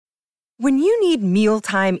When you need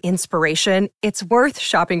mealtime inspiration, it's worth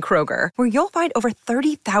shopping Kroger, where you'll find over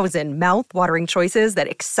 30,000 mouth-watering choices that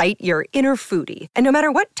excite your inner foodie. And no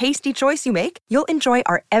matter what tasty choice you make, you'll enjoy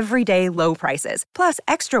our everyday low prices, plus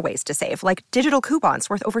extra ways to save, like digital coupons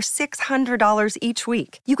worth over $600 each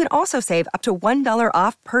week. You can also save up to $1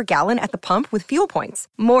 off per gallon at the pump with fuel points.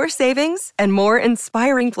 More savings and more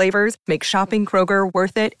inspiring flavors make shopping Kroger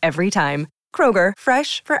worth it every time. Kroger,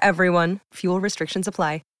 fresh for everyone. Fuel restrictions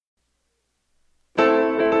apply.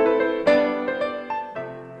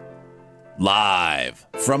 Live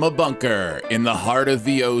from a bunker in the heart of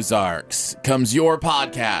the Ozarks comes your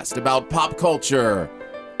podcast about pop culture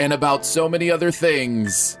and about so many other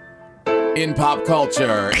things in pop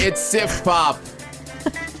culture. It's Sif Pop.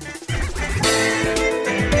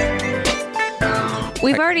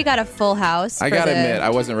 We've already got a full house. I gotta admit, I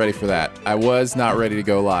wasn't ready for that. I was not ready to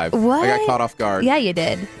go live. What? I got caught off guard. Yeah, you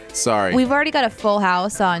did. Sorry. We've already got a full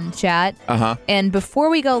house on chat. Uh-huh. And before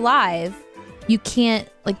we go live, you can't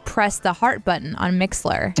press the heart button on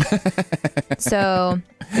Mixlr. So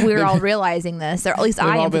we're all realizing this, or at least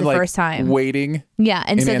I am for the first time. Waiting. Yeah,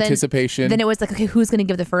 and in so anticipation. Then it was like, okay, who's going to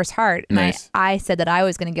give the first heart? And nice. I said that I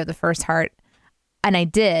was going to give the first heart, and I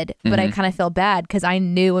did, but I kind of feel bad because I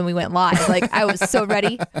knew when we went live, I was so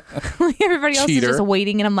ready. Everybody else Cheater. is just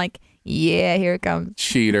waiting, and I'm like, yeah, here it comes.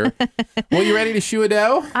 Cheater. Well, you ready to shoe a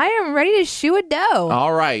dough? I am ready to shoe a dough.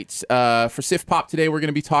 All right. For Sif Pop today, we're going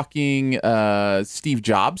to be talking Steve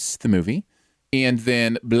Jobs, the movie, and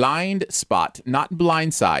then Blind Spot, not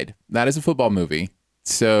Blindside. That is a football movie.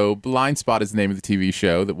 So Blind Spot is the name of the TV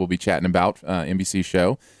show that we'll be chatting about, NBC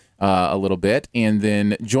show, a little bit. And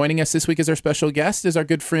then joining us this week as our special guest is our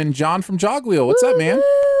good friend John from Jogwheel. What's up, man?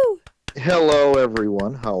 Hello,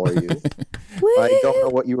 everyone. How are you? I don't know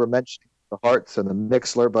what you were mentioning, the hearts and the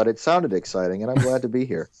Mixlr, but it sounded exciting, and I'm glad to be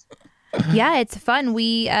here. Yeah, it's fun.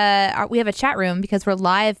 We have a chat room because we're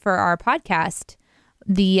live for our podcast.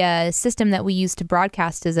 The system that we use to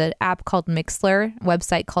broadcast is an app called Mixlr, a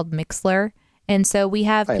website called Mixlr. And so we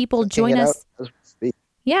have people join us.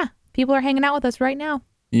 Yeah, people are hanging out with us right now.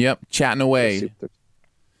 Yep, chatting away.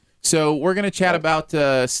 So we're going to chat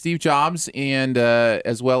about Steve Jobs and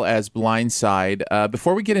as well as Blindside.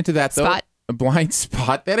 Before we get into that, though, a Blind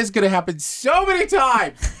Spot, that is going to happen so many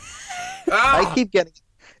times. I keep getting,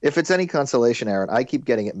 if it's any consolation, Aaron, I keep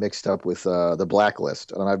getting it mixed up with the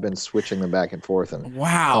Blacklist, and I've been switching them back and forth and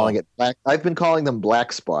calling it black. I've been calling them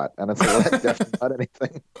Black Spot, and it's like, that's definitely not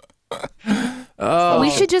anything.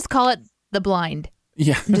 We should just call it The Blind.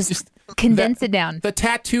 Yeah, just condense it down. The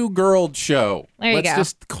Tattoo Girl Show. There you Let's go.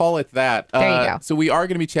 just call it that. There you go. So we are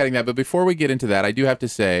going to be chatting that, but before we get into that, I do have to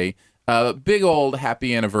say, big old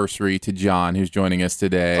happy anniversary to John, who's joining us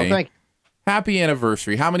today. Oh, thank you. Happy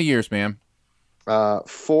anniversary. How many years, ma'am?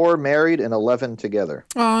 4 married and 11 together.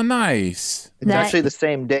 Oh, nice. It's actually the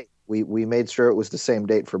same date. We made sure it was the same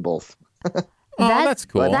date for both. That's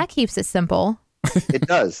cool. Well, that keeps it simple. It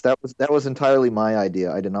does. That was entirely my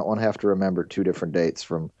idea. I did not want to have to remember 2 different dates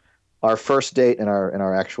from our first date and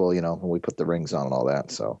our actual, when we put the rings on and all that.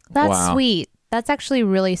 So that's sweet. That's actually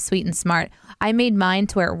really sweet and smart. I made mine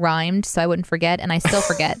to where it rhymed so I wouldn't forget, and I still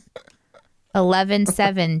forget.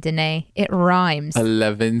 11-7, Danae. It rhymes.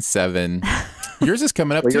 11-7. Yours is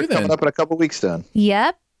coming up too, you're then. Coming up in a couple weeks, then.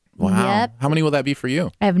 Yep. Wow. Yep. How many will that be for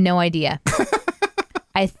you? I have no idea.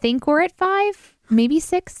 I think we're at 5, maybe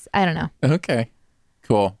 6. I don't know. Okay.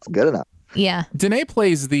 Cool. It's good enough. Yeah. Danae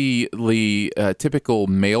plays the typical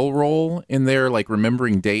male role in their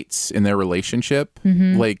remembering dates in their relationship.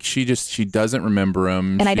 Mm-hmm. She doesn't remember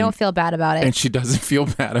them, and I don't feel bad about it. And she doesn't feel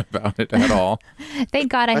bad about it at all. Thank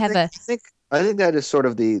God I think that is sort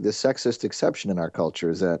of the sexist exception in our culture,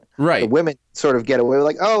 is that right. The women sort of get away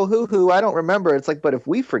with oh, hoo, I don't remember. It's like, but if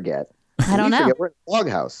we forget, I don't know. We're in the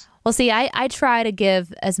doghouse. Well, see, I try to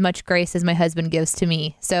give as much grace as my husband gives to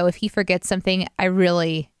me. So if he forgets something, I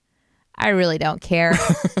really don't care.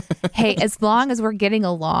 Hey, as long as we're getting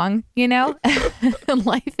along,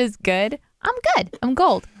 life is good. I'm good. I'm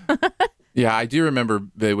gold. Yeah, I do remember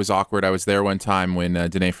it was awkward. I was there one time when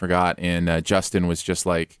Danae forgot, and Justin was just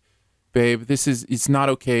like, babe, it's not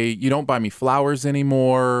okay. You don't buy me flowers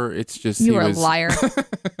anymore. It's just... You are a liar.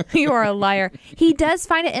 You are a liar. He does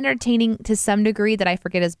find it entertaining to some degree that I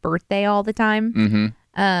forget his birthday all the time.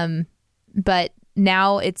 Mm-hmm. But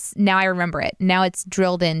now I remember it. Now it's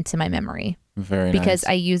drilled into my memory. Very because nice.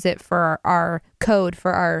 I use it for our code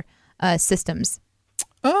for our systems.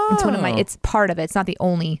 Oh. It's part of it. It's not the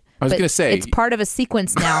only. I was going to say. It's part of a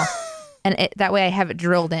sequence now. And that way I have it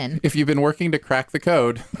drilled in. If you've been working to crack the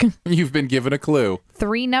code, you've been given a clue.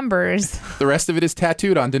 3 numbers. The rest of it is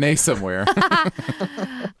tattooed on Danae somewhere. I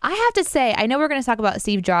have to say, I know we're going to talk about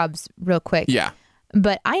Steve Jobs real quick. Yeah.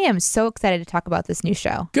 But I am so excited to talk about this new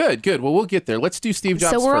show. Good. Well, we'll get there. Let's do Steve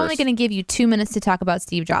Jobs So we're first. only going to give you 2 minutes to talk about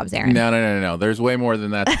Steve Jobs, Aaron. No. There's way more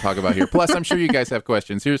than that to talk about here. Plus, I'm sure you guys have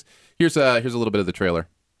questions. Here's a little bit of the trailer.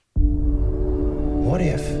 What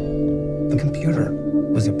if the computer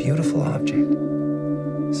was a beautiful object,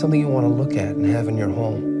 something you want to look at and have in your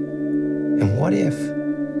home? And what if,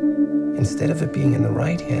 instead of it being in the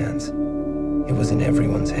right hands, it was in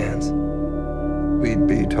everyone's hands? We'd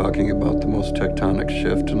be talking about the most tectonic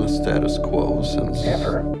shift in the status quo since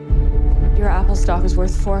Ever. Your Apple stock is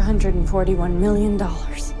worth $441 million.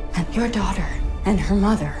 And your daughter and her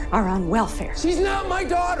mother are on welfare. She's not my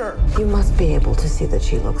daughter! You must be able to see that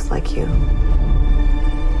she looks like you.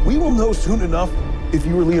 We will know soon enough if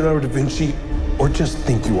you were Leonardo da Vinci or just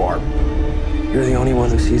think you are. You're the only one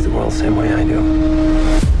who sees the world the same way I do.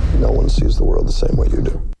 no one sees the world the same way you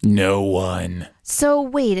do. No one. So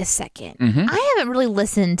wait a second. Mm-hmm. I haven't really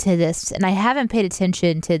listened to this, and I haven't paid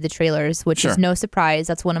attention to the trailers, which is no surprise.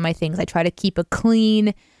 That's one of my things. I try to keep a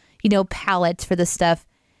clean, palette for this stuff.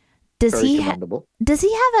 Does he have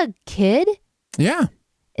a kid? Yeah.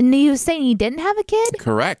 And he was saying he didn't have a kid?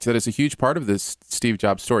 Correct. That is a huge part of this Steve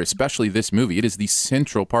Jobs story, especially this movie. It is the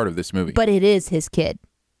central part of this movie. But it is his kid.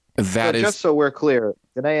 Just so we're clear,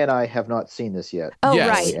 Danae and I have not seen this yet. Oh,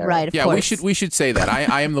 yes. right. Of course. we should say that.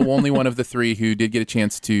 I am the only one of the three who did get a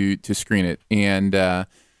chance to screen it, and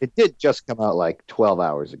it did just come out like 12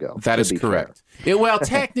 hours ago. That is correct.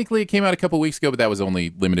 Technically, it came out a couple weeks ago, but that was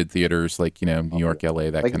only limited theaters, like New York,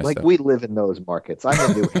 LA, that kind of stuff. Like we live in those markets.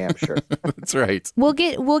 I'm in New Hampshire. That's right. We'll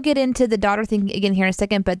get into the daughter thing again here in a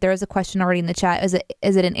second, but there is a question already in the chat. Is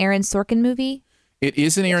it an Aaron Sorkin movie? It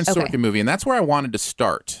is an Aaron Sorkin movie, and that's where I wanted to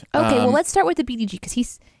start. Okay, well, let's start with the BDG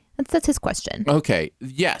because that's his question. Okay,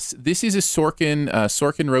 yes, this is a Sorkin.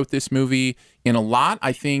 Sorkin wrote this movie. In a lot,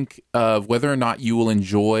 I think, of whether or not you will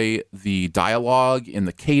enjoy the dialogue and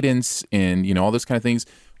the cadence and all those kind of things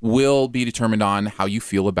will be determined on how you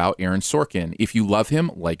feel about Aaron Sorkin. If you love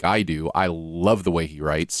him, like I do, I love the way he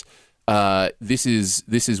writes. This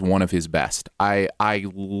is one of his best. I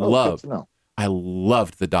loved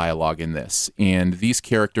the dialogue in this, and these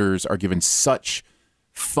characters are given such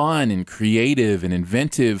fun and creative and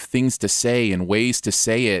inventive things to say and ways to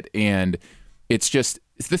say it, and it's just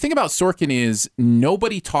the thing about Sorkin is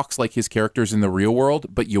nobody talks like his characters in the real world,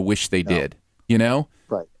 but you wish they did,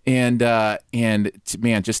 Right. And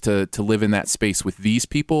man, just to live in that space with these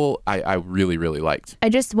people, I really, really liked. I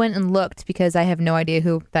just went and looked because I have no idea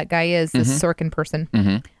who that guy is, this Sorkin person.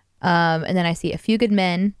 Mm-hmm. And then I see A Few Good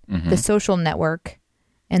Men, The Social Network,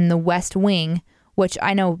 and The West Wing, which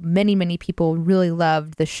I know many, many people really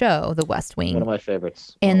loved the show, The West Wing. One of my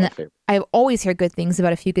favorites. I always hear good things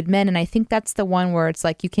about A Few Good Men, and I think that's the one where it's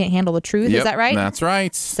like you can't handle the truth. Yep, is that right? That's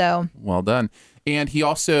right. So well done. And he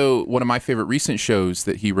also, one of my favorite recent shows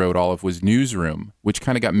that he wrote all of was Newsroom, which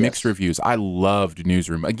kind of got mixed reviews. I loved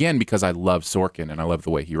Newsroom, again, because I love Sorkin and I love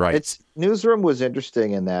the way he writes. Newsroom was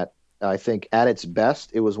interesting in that I think at its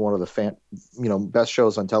best, it was one of the best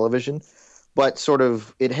shows on television, but sort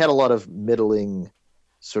of it had a lot of middling,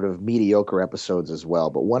 sort of mediocre episodes as well.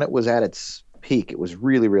 But when it was at its peak, it was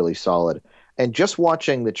really, really solid. And just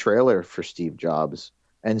watching the trailer for Steve Jobs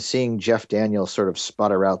and seeing Jeff Daniels sort of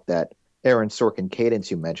sputter out that Aaron Sorkin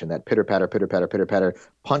cadence you mentioned, that pitter patter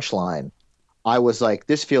punchline, I was like,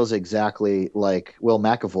 this feels exactly like Will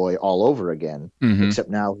McAvoy all over again,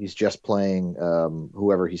 except now he's just playing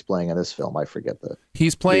whoever he's playing in this film. I forget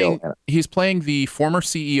He's playing the former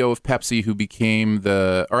CEO of Pepsi who became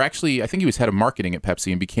I think he was head of marketing at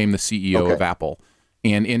Pepsi and became the CEO of Apple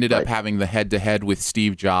and ended up having the head-to-head with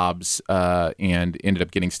Steve Jobs and ended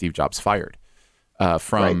up getting Steve Jobs fired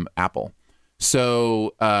from Apple.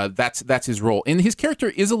 So that's his role. And his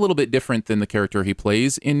character is a little bit different than the character he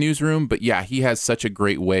plays in Newsroom. But yeah, he has such a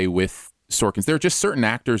great way with Sorkin. There are just certain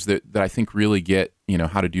actors that I think really get,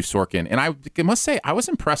 how to do Sorkin. And I must say, I was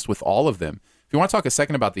impressed with all of them. If you want to talk a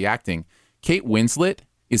second about the acting, Kate Winslet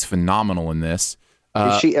is phenomenal in this.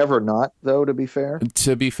 Is she ever not, though, to be fair?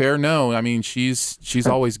 To be fair, no. I mean, she's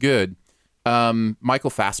always good.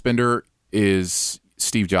 Michael Fassbender is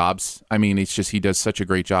Steve Jobs. I mean, it's just he does such a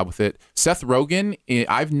great job with it. Seth Rogen,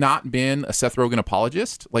 I've not been a Seth Rogen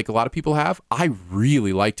apologist like a lot of people have. I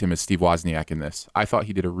really liked him as Steve Wozniak in this. I thought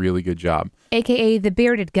he did a really good job. AKA the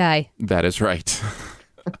bearded guy. That is right.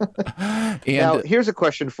 Now, here's a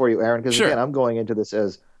question for you, Aaron, because again, I'm going into this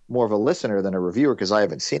as more of a listener than a reviewer because I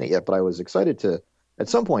haven't seen it yet, but I was excited to at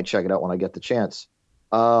some point check it out when I get the chance.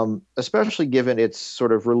 especially given its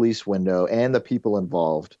sort of release window and the people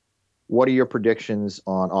involved. What are your predictions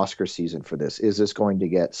on Oscar season for this? Is this going to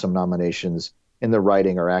get some nominations in the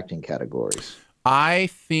writing or acting categories? I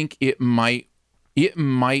think it might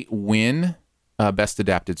win Best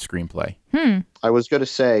Adapted Screenplay. I was going to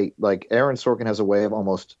say, like, Aaron Sorkin has a way of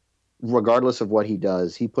almost, regardless of what he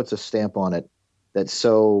does, he puts a stamp on it that's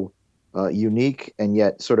so unique and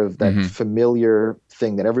yet sort of that familiar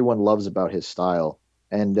thing that everyone loves about his style.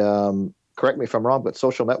 And correct me if I'm wrong, but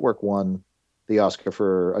Social Network won the Oscar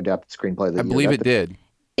for Adapted Screenplay of the I year. believe it did.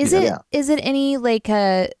 Is it any like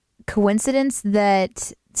a coincidence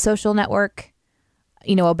that Social Network,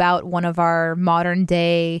 about one of our modern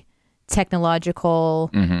day technological,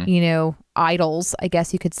 idols, I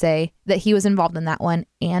guess you could say, that he was involved in that one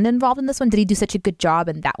and involved in this one? Did he do such a good job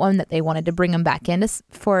in that one that they wanted to bring him back in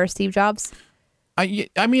for Steve Jobs? I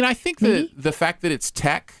mean, I think the fact that it's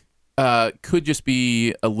tech could just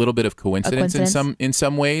be a little bit of coincidence in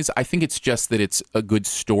some ways. I think it's just that it's a good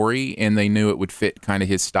story, and they knew it would fit kind of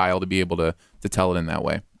his style to be able to tell it in that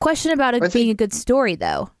way. Question about it being a good story,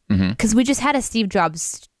 though, because we just had a Steve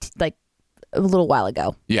Jobs like a little while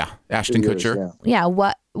ago. Yeah, Ashton Kutcher. Yeah,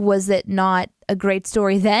 what was it not a great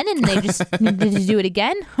story then, and they just needed to do it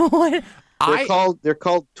again? They're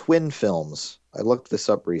called twin films. I looked this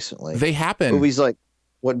up recently. They happen. Movies like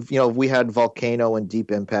we had Volcano and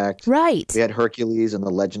Deep Impact. Right. We had Hercules and The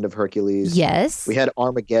Legend of Hercules. Yes. We had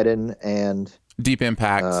Armageddon and Deep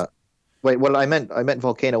Impact. I meant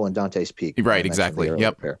Volcano and Dante's Peak. Right, exactly.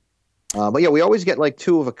 Yep. But yeah, we always get like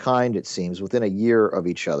two of a kind, it seems, within a year of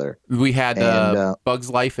each other. We had Bug's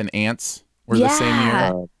Life and Ants were the same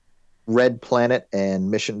year. Red Planet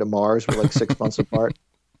and Mission to Mars were like 6 months apart.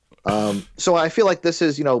 So I feel like this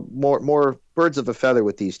is, more birds of a feather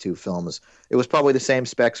with these two films. It was probably the same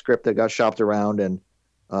spec script that got shopped around, and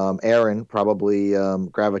Aaron probably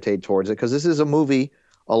gravitated towards it because this is a movie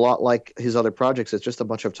a lot like his other projects. It's just a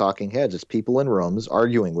bunch of talking heads. It's people in rooms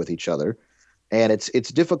arguing with each other, and it's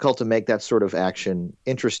difficult to make that sort of action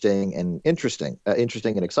interesting and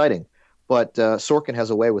exciting. But Sorkin has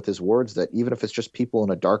a way with his words that even if it's just people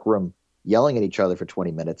in a dark room yelling at each other for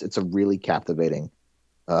 20 minutes, it's a really captivating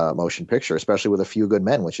motion picture, especially with A Few Good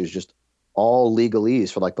Men, which is just all legalese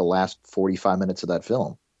for like the last 45 minutes of that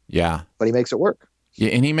film. Yeah. But he makes it work.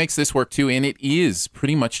 Yeah, and he makes this work too, and it is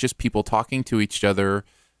pretty much just people talking to each other,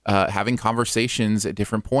 having conversations at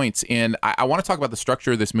different points. And I want to talk about the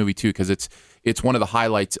structure of this movie too, because it's one of the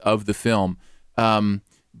highlights of the film.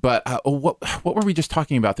 But what were we just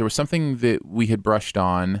talking about? There was something that we had brushed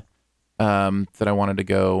on that I wanted to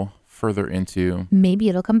go further into. Maybe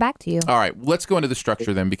it'll come back to you. All right, let's go into the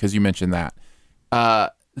structure then, because you mentioned that.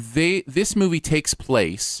 This movie takes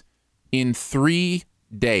place in 3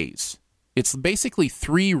 days. It's basically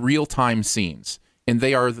 3 real-time scenes, and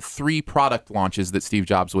they are the 3 product launches that Steve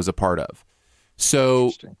Jobs was a part of.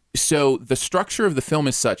 So the structure of the film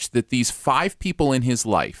is such that these 5 people in his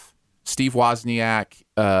life, Steve Wozniak,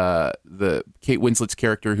 the Kate Winslet's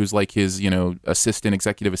character, who's like his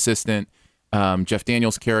executive assistant, Jeff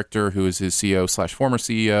Daniels' character, who is his CEO/former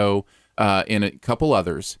CEO, and a couple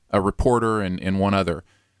others, a reporter and one other.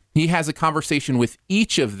 He has a conversation with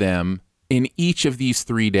each of them in each of these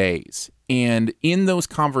 3 days. And in those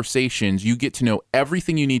conversations, you get to know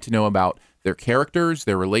everything you need to know about their characters,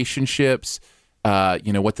 their relationships,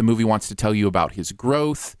 what the movie wants to tell you about his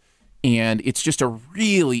growth. And it's just a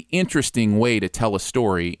really interesting way to tell a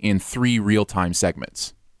story in 3 real-time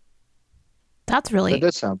segments. That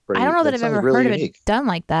does sound pretty. I don't know that I've ever heard of unique. it done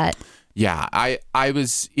like that. Yeah,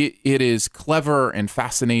 it is clever and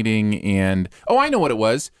fascinating, and I know what it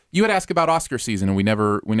was. You had asked about Oscar season, and we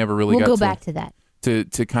never really got to go back to that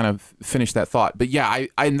to kind of finish that thought. But yeah,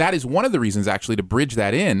 and that is one of the reasons actually to bridge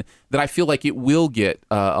that in, that I feel like it will get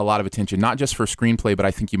a lot of attention, not just for screenplay, but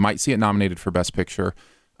I think you might see it nominated for Best Picture.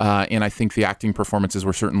 And I think the acting performances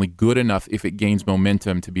were certainly good enough if it gains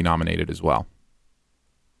momentum to be nominated as well.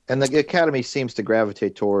 And the Academy seems to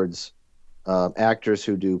gravitate towards actors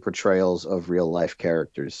who do portrayals of real life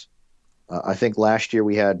characters. I think last year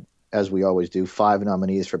we had, as we always do, 5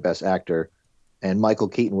 nominees for Best Actor, and Michael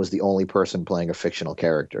Keaton was the only person playing a fictional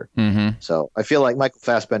character. Mm-hmm. So I feel like Michael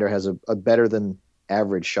Fassbender has a better than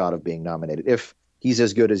average shot of being nominated, if he's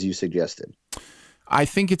as good as you suggested. I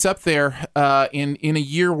think it's up there in a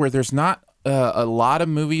year where there's not a lot of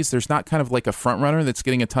movies. There's not kind of like a front runner that's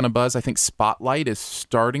getting a ton of buzz. I think Spotlight is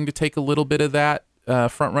starting to take a little bit of that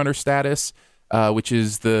front runner status, which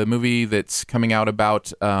is the movie that's coming out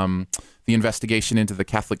about the investigation into the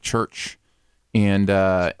Catholic Church. And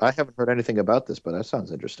I haven't heard anything about this, but that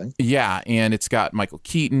sounds interesting. Yeah, and it's got Michael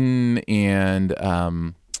Keaton and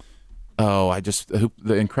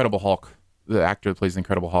the Incredible Hulk, the actor that plays the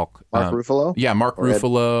Incredible Hulk. Mark Ruffalo? Yeah, Mark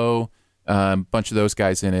Ruffalo. A bunch of those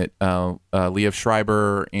guys in it. Liev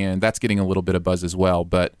Schreiber, and that's getting a little bit of buzz as well.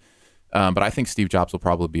 But I think Steve Jobs will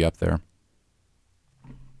probably be up there.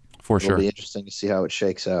 For sure. It'll be interesting to see how it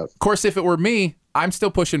shakes out. Of course, if it were me, I'm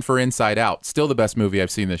still pushing for Inside Out. Still the best movie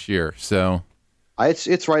I've seen this year. So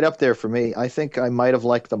it's right up there for me. I think I might have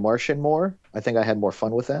liked The Martian more. I think I had more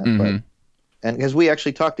fun with that. Mm-hmm. And because we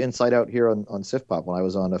actually talked Inside Out here on Sif Pop when I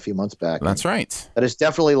was on a few months back. That's right. That is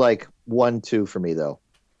definitely like 1-2 for me, though.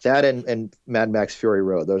 That and Mad Max Fury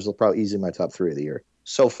Road. Those are probably easily my top 3 of the year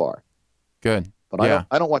so far. Good. But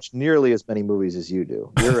I don't watch nearly as many movies as you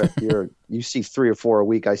do. You see 3 or 4 a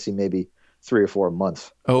week. I see maybe 3 or 4 a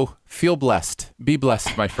month. Oh, feel blessed. Be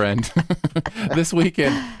blessed, my friend. This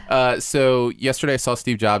weekend. So yesterday I saw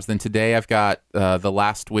Steve Jobs. Then today I've got The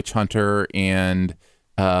Last Witch Hunter and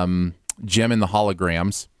Gem and the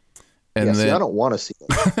Holograms. And I don't want to see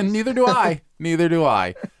that. Neither do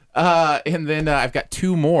I. And then I've got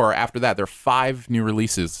 2 more after that. There are 5 new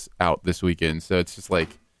releases out this weekend. So it's just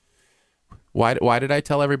like, why did I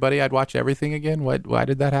tell everybody I'd watch everything again? Why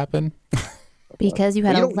did that happen? Because you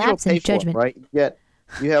had a lapse in judgment. Right? Yet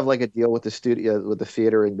you have like a deal with the studio, with the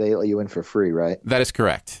theater, and they let you in for free, right? That is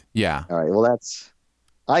correct. Yeah. All right. Well,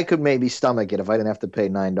 I could maybe stomach it if I didn't have to pay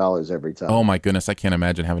 $9 every time. Oh my goodness, I can't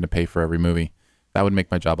imagine having to pay for every movie. That would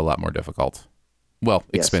make my job a lot more difficult. Well,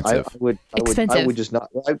 yes, expensive. I would just not.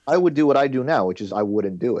 I would do what I do now, which is I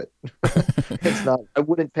wouldn't do it. It's not. I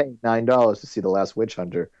wouldn't pay $9 to see The Last Witch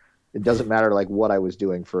Hunter. It doesn't matter like what I was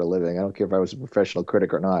doing for a living. I don't care if I was a professional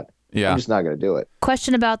critic or not. Yeah. I'm just not going to do it.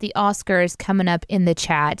 Question about the Oscars coming up in the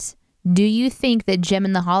chat. Do you think that Gem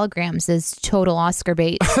and the Holograms is total Oscar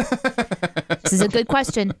bait? This is a good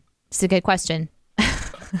question.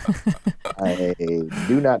 I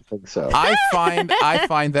do not think so. I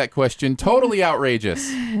find that question totally outrageous.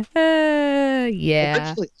 Yeah.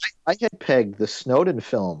 Actually, I had pegged the Snowden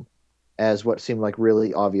film as what seemed like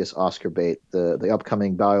really obvious Oscar bait. The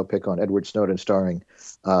upcoming biopic on Edward Snowden starring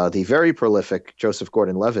the very prolific Joseph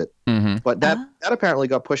Gordon-Levitt. Mm-hmm. But that apparently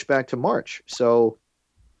got pushed back to March. So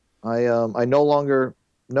I no longer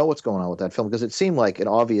know what's going on with that film because it seemed like an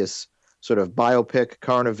obvious sort of biopic,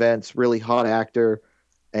 current events, really hot actor,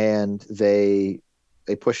 and they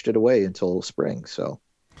pushed it away until spring. So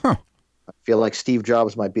I feel like Steve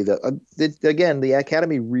Jobs might be the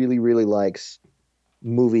Academy really, really likes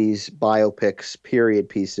movies, biopics, period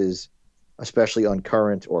pieces, especially on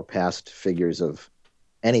current or past figures of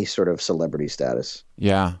any sort of celebrity status.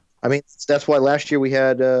 Yeah. I mean, that's why last year we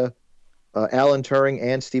had Alan Turing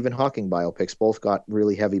and Stephen Hawking biopics both got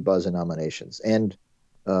really heavy buzz and nominations. And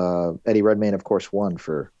Eddie Redmayne, of course, won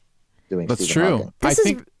for doing That's Stephen true.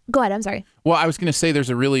 Hawking. Go ahead. I'm sorry. Well, I was going to say there's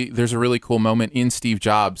a really cool moment in Steve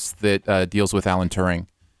Jobs that deals with Alan Turing.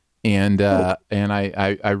 And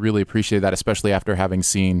I really appreciate that, especially after having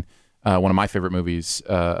seen one of my favorite movies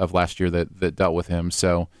of last year that dealt with him.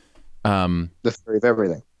 So, The Theory of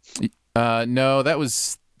Everything. No, that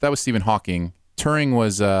was Stephen Hawking. Turing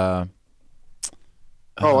was. I'm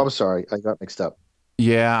sorry, I got mixed up.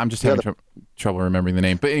 Yeah, I'm just having trouble remembering the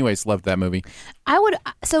name. But anyways, loved that movie.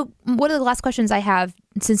 So one of the last questions I have,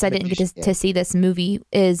 since I didn't get to see this movie,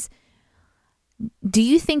 is: do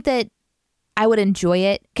you think that I would enjoy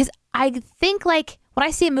it? Because I think like when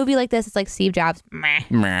I see a movie like this, it's like Steve Jobs,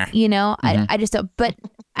 meh. You know, Mm-hmm. I just don't. But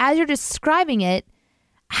as you're describing it,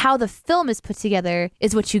 how the film is put together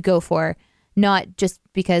is what you go for, not just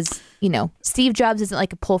because, you know, Steve Jobs isn't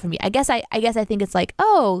like a pull for me. I guess I think it's like,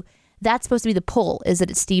 oh, that's supposed to be the pull, is that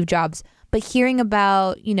it's Steve Jobs. But hearing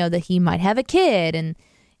about, you know, that he might have a kid and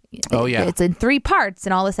it's in 3 parts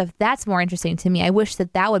and all this stuff, that's more interesting to me. I wish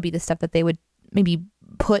that would be the stuff that they would maybe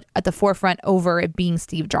put at the forefront over it being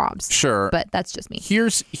Steve Jobs. Sure. But that's just me.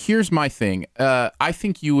 Here's my thing. I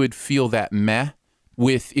think you would feel that meh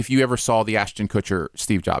if you ever saw the Ashton Kutcher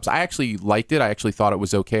Steve Jobs. I actually liked it. I actually thought it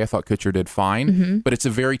was okay. I thought Kutcher did fine. Mm-hmm. But it's a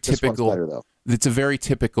very typical. This one's better, though. It's a very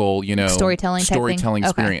typical, you know, storytelling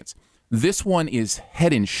experience. Okay. This one is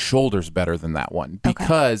head and shoulders better than that one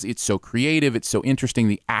because it's so creative. It's so interesting.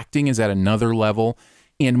 The acting is at another level.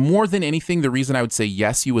 And more than anything, the reason I would say,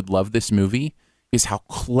 yes, you would love this movie is how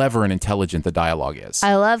clever and intelligent the dialogue is.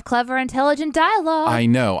 I love clever, intelligent dialogue. I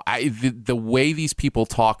know. The way these people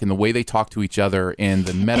talk and the way they talk to each other and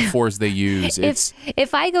the metaphors they use.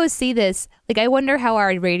 If I go see this, like, I wonder how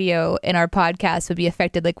our radio and our podcast would be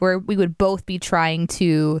affected. Like, we would both be trying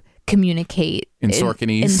to communicate in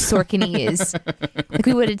Sorkinese. Like,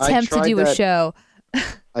 we would attempt to do a show.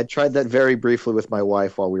 I tried that very briefly with my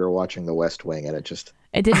wife while we were watching The West Wing, and it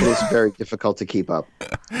is very difficult to keep up.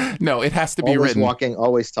 No, it has to be always written. Walking,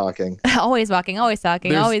 always talking. Always walking, always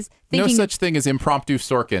talking, There's always thinking. No such thing as impromptu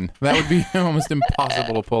Sorkin. That would be almost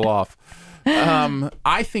impossible to pull off.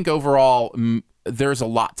 I think overall, there's a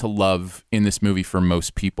lot to love in this movie for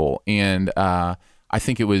most people. And I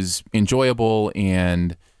think it was enjoyable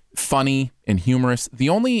and funny and humorous.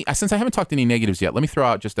 Since I haven't talked any negatives yet, let me throw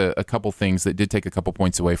out just a couple things that did take a couple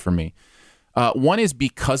points away from me. One is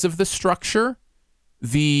because of the structure,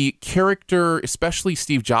 the character, especially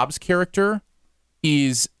Steve Jobs' character,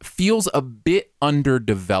 feels a bit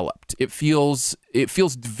underdeveloped. It feels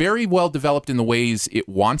very well developed in the ways it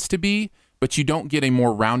wants to be, but you don't get a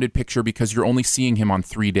more rounded picture because you're only seeing him on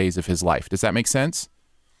 3 days of his life. Does that make sense?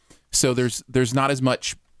 So there's not as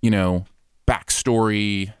much,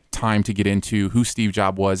 backstory time to get into who Steve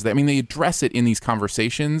Jobs was. I mean, they address it in these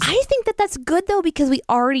conversations. I think that's good, though, because we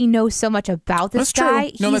already know so much about this guy.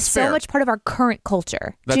 True. No, He's so much part of our current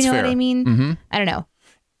culture. That's Do you know fair. what I mean? Mm-hmm. I don't know.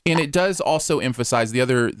 And it does also emphasize the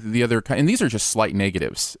other, and these are just slight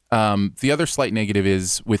negatives. The other slight negative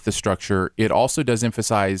is with the structure. It also does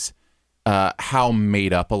emphasize how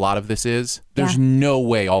made up a lot of this is. There's no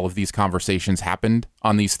way all of these conversations happened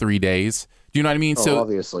on these 3 days. Do you know what I mean? Oh, so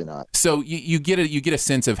obviously not. So you get a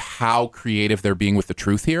sense of how creative they're being with the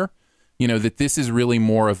truth here. That this is really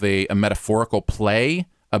more of a metaphorical play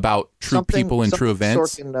about true people and true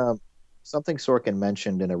events. Something Sorkin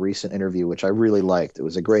mentioned in a recent interview, which I really liked, it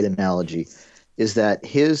was a great analogy, is that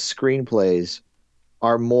his screenplays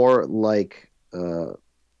are more like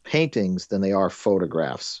paintings than they are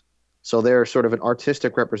photographs. So they're sort of an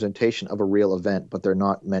artistic representation of a real event, but they're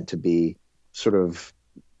not meant to be sort of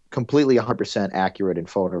completely 100% accurate and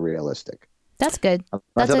photorealistic. That's good.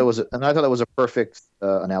 I thought it was a perfect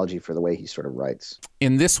analogy for the way he sort of writes.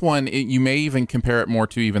 In this one, you may even compare it more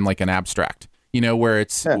to even like an abstract. Where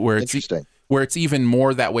it's even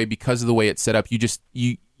more that way because of the way it's set up.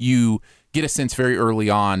 You get a sense very early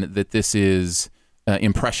on that this is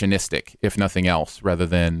impressionistic, if nothing else, rather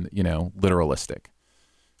than literalistic.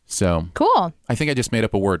 So cool. I think I just made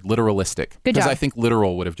up a word, literalistic. Good job. Because I think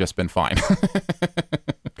literal would have just been fine.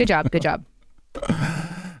 Good job. Good job.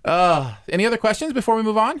 Any other questions before we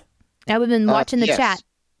move on? I've been watching the chat,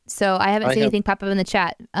 so I haven't seen anything pop up in the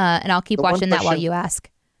chat, and I'll keep watching that while you ask.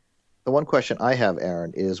 The one question I have,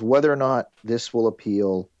 Aaron, is whether or not this will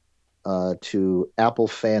appeal to Apple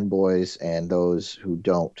fanboys and those who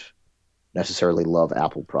don't necessarily love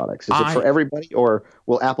Apple products. Is it for everybody, or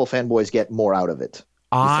will Apple fanboys get more out of it?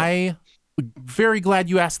 I'm very glad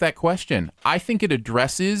you asked that question. I think it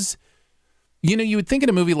addresses, you would think in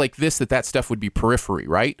a movie like this that stuff would be periphery,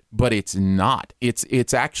 right? But it's not.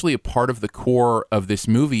 It's actually a part of the core of this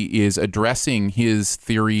movie is addressing his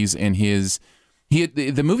theories and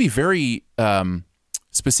the movie very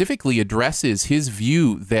specifically addresses his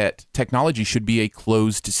view that technology should be a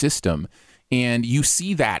closed system. And you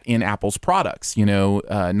see that in Apple's products,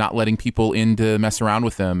 not letting people in to mess around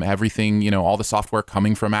with them, everything, all the software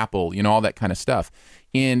coming from Apple, all that kind of stuff.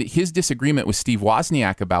 And his disagreement with Steve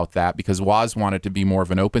Wozniak about that, because Woz wanted to be more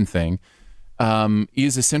of an open thing,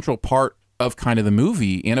 is a central part of kind of the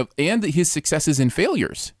movie and his successes and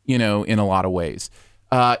failures, in a lot of ways.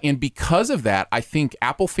 And because of that, I think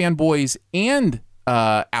Apple fanboys and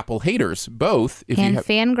Apple haters, both,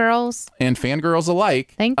 fangirls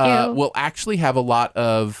alike, thank you, will actually have a lot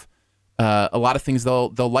of things they'll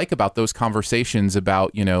like about those conversations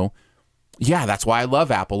about, that's why I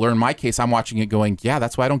love Apple. Or in my case, I'm watching it going,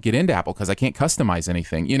 that's why I don't get into Apple, because I can't customize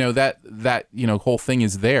anything. That whole thing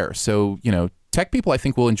is there. So, tech people I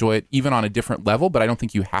think will enjoy it even on a different level, but I don't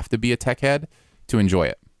think you have to be a tech head to enjoy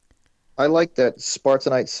it. I like that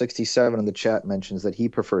Spartanite67 in the chat mentions that he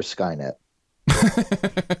prefers Skynet.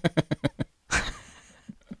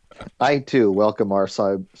 I too welcome our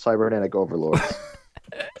cybernetic overlords.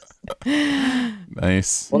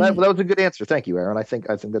 Nice. Well, that was a good answer. Thank you, Aaron. I think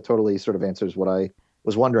that totally sort of answers what I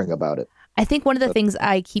was wondering about it. I think one of the things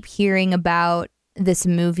I keep hearing about this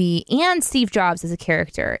movie and Steve Jobs as a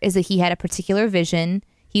character is that he had a particular vision.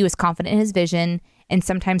 He was confident in his vision. And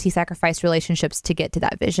sometimes he sacrificed relationships to get to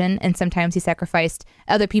that vision. And sometimes he sacrificed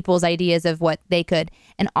other people's ideas of what they could.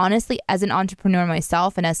 And honestly, as an entrepreneur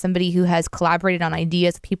myself, and as somebody who has collaborated on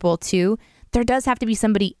ideas with people too, there does have to be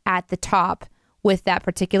somebody at the top with that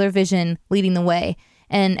particular vision leading the way.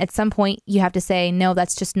 And at some point, you have to say, no,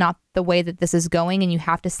 that's just not the way that this is going. And you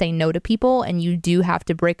have to say no to people. And you do have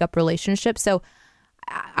to break up relationships. So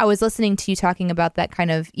I was listening to you talking about that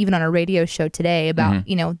kind of, even on a radio show today, about,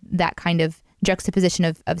 that kind of juxtaposition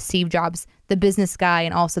of Steve Jobs, the business guy,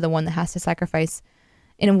 and also the one that has to sacrifice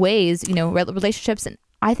in ways, relationships. And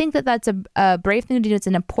I think that that's a brave thing to do. It's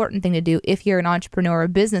an important thing to do. If you're an entrepreneur or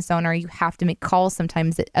business owner, you have to make calls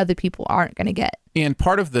sometimes that other people aren't going to get. And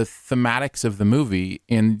part of the thematics of the movie,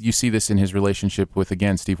 and you see this in his relationship with,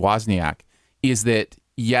 again, Steve Wozniak, is that,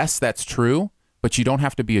 yes, that's true, but you don't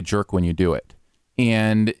have to be a jerk when you do it.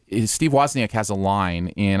 And Steve Wozniak has a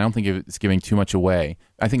line, and I don't think it's giving too much away.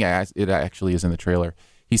 I think it actually is in the trailer.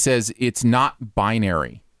 He says, it's not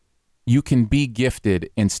binary. You can be gifted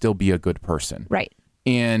and still be a good person. Right.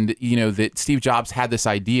 And, that Steve Jobs had this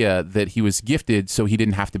idea that he was gifted so he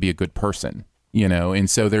didn't have to be a good person, And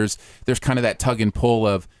so there's kind of that tug and pull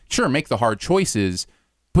of, sure, make the hard choices,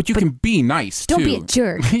 but you can be nice, too. Don't be a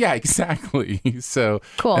jerk. Yeah, exactly. So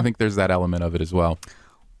cool. I think there's that element of it as well.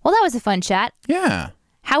 Well, that was a fun chat. Yeah.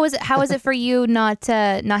 How was it for you not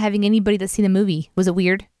having anybody that's seen the movie? Was it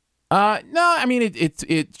weird? No, I mean,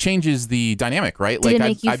 it changes the dynamic, right? Did it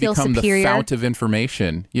make you feel become superior? The fount of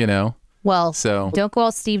information, Well, so don't go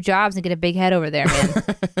all Steve Jobs and get a big head over there, man.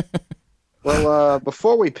 Well,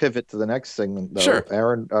 before we pivot to the next segment, though, sure.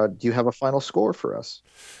 Aaron, do you have a final score for us?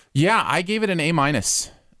 Yeah, I gave it an A-.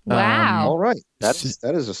 Wow. All right. That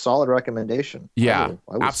is a solid recommendation. Yeah,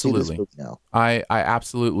 I will absolutely. See this movie now. I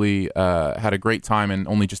absolutely had a great time, and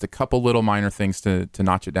only just a couple little minor things to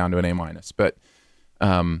notch it down to an A-. But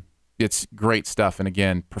it's great stuff. And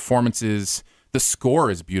again, performances, the score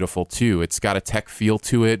is beautiful too. It's got a tech feel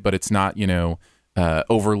to it, but it's not,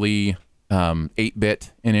 overly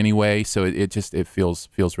 8-bit in any way. So it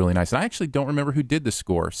feels really nice. And I actually don't remember who did the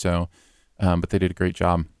score. So, but they did a great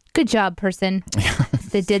job. Good job, person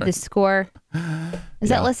that did the score. Is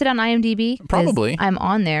that listed on IMDb? Probably. I'm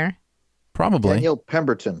on there. Probably. Daniel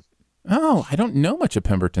Pemberton. Oh, I don't know much of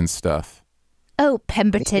Pemberton's stuff. Oh,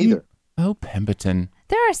 Pemberton. Oh, Pemberton.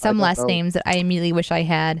 There are some last names that I immediately wish I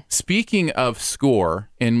had. Speaking of score,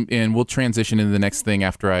 and we'll transition into the next thing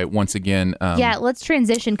after I once again... yeah, let's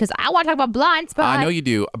transition because I want to talk about Blind Spot. I know you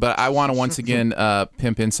do, but I want to once again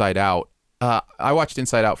pimp Inside Out. I watched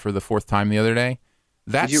Inside Out for the 4th time the other day.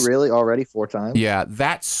 Did you really already 4 times? Yeah,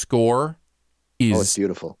 that score is it's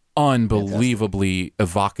beautiful. Unbelievably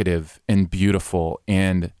evocative and beautiful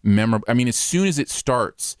and memorable. I mean, as soon as it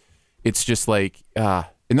starts, it's just like...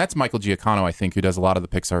 and that's Michael Giacchino, I think, who does a lot of the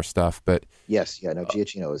Pixar stuff. But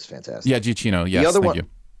Giacchino is fantastic. Yeah, Giacchino, yes, thank you.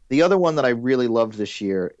 The other one that I really loved this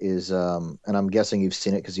year is, and I'm guessing you've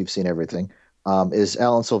seen it because you've seen everything, is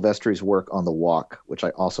Alan Silvestri's work on The Walk, which I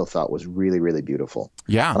also thought was really, really beautiful.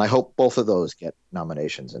 Yeah. And I hope both of those get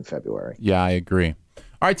nominations in February. Yeah, I agree.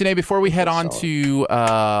 All right, Danae, before we head on to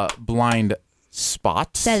Blind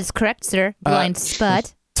Spot. That is correct, sir. Blind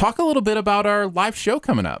Spot. Talk a little bit about our live show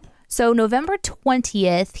coming up. So November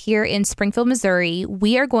 20th here in Springfield, Missouri,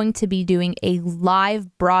 we are going to be doing a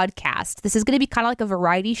live broadcast. This is going to be kind of like a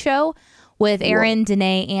variety show with Aaron,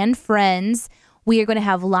 Danae, and friends. We are going to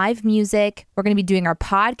have live music. We're going to be doing our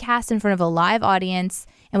podcast in front of a live audience.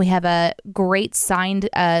 And we have a great signed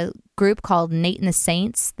group called Nate and the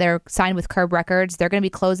Saints. They're signed with Curb Records. They're going to be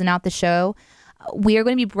closing out the show. We are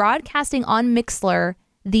going to be broadcasting on Mixlr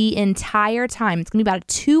the entire time. It's going to be about a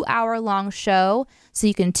 2-hour-long show, so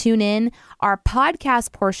you can tune in. Our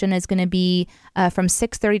podcast portion is going to be from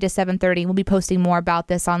 6:30 to 7:30. We'll be posting more about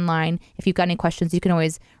this online. If you've got any questions, you can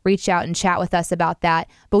always reach out and chat with us about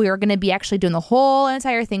that. But we are going to be actually doing the whole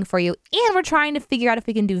entire thing for you, and we're trying to figure out if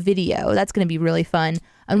we can do video. That's going to be really fun.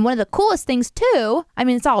 And one of the coolest things, too, I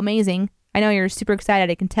mean, it's all amazing. I know you're super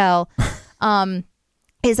excited, I can tell.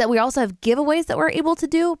 Is that we also have giveaways that we're able to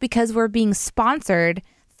do because we're being sponsored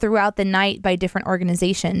throughout the night by different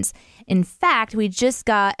organizations. In fact, we just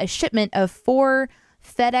got a shipment of 4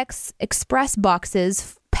 FedEx Express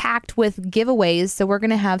boxes packed with giveaways. So we're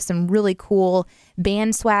going to have some really cool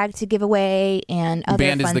band swag to give away and other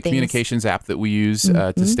Band fun is the things. Communications app that we use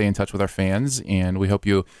to stay in touch with our fans, and we hope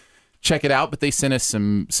you check it out. But they sent us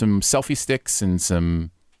some selfie sticks and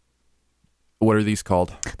some... What are these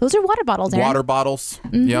called? Those are water bottles, Aaron. Water bottles.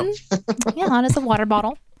 Mm-hmm. Yep. Yeah, that is a water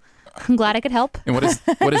bottle. I'm glad I could help. And what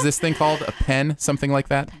is this thing called? A pen? Something like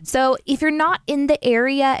that? So if you're not in the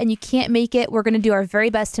area and you can't make it, we're going to do our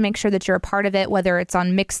very best to make sure that you're a part of it, whether it's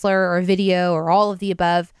on Mixlr or video or all of the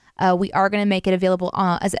above. We are going to make it available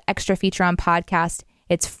as an extra feature on podcast.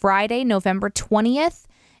 It's Friday, November 20th.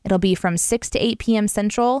 It'll be from 6 to 8 p.m.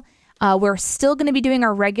 Central. We're still going to be doing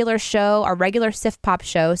our regular show, our regular Sif Pop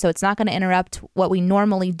show, so it's not going to interrupt what we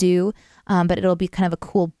normally do, but it'll be kind of a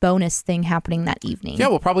cool bonus thing happening that evening. Yeah,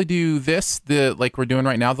 we'll probably do this, like we're doing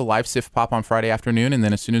right now, the live Sif Pop on Friday afternoon, and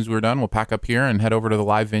then as soon as we're done, we'll pack up here and head over to the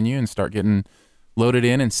live venue and start getting loaded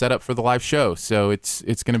in and set up for the live show. So it's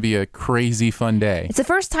going to be a crazy fun day. It's the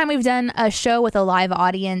first time we've done a show with a live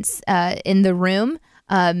audience in the room.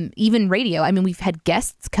 even radio. I mean, we've had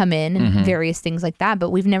guests come in and various things like that, but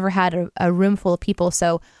we've never had a room full of people.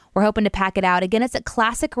 So we're hoping to pack it out. Again, it's at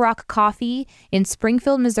Classic Rock Coffee in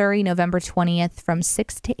Springfield, Missouri, November 20th from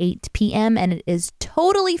 6 to 8 p.m. And it is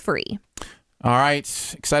totally free. All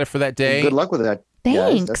right. Excited for that day. Good luck with that. Thanks.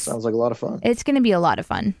 Guys. That sounds like a lot of fun. It's going to be a lot of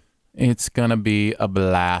fun. It's going to be a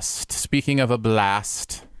blast. Speaking of a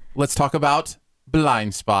blast, let's talk about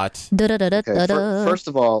Blind Spot. Okay, first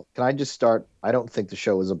of all, can I just start? I don't think the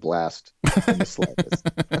show is a blast in the slightest.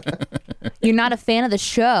 You're not a fan of the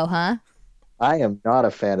show, huh? I am not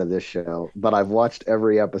a fan of this show, but I've watched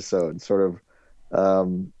every episode sort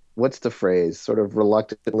of, what's the phrase? Sort of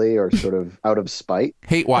reluctantly or sort of out of spite.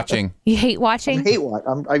 Hate watching. You hate watching?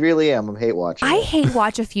 I really am. I'm hate watching. I hate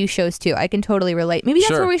watch a few shows too. I can totally relate. Maybe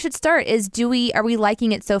that's where we should start is are we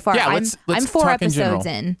liking it so far? Yeah, let's I'm 4 episodes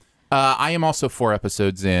in. I am also 4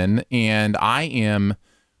 episodes in, and I am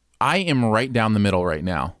right down the middle right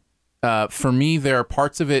now. For me, there are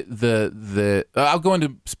parts of it. I'll go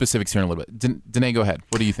into specifics here in a little bit. Danae, go ahead.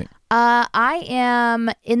 What do you think? I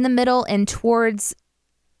am in the middle and towards.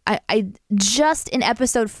 I just in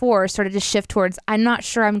episode 4 started to shift towards. I'm not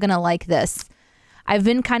sure I'm gonna like this. I've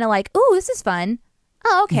been kind of like, ooh, this is fun.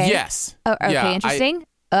 Oh, okay. Yes. Oh, okay, yeah, interesting.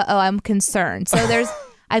 I'm concerned. So there's.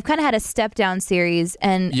 I've kind of had a step down series,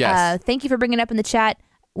 and thank you for bringing it up in the chat.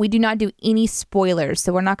 We do not do any spoilers,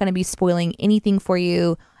 so we're not going to be spoiling anything for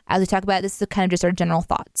you as we talk about it. This is kind of just our general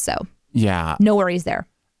thoughts, so no worries there.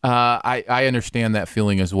 I understand that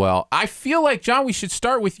feeling as well. I feel like, John, we should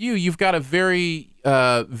start with you. You've got a very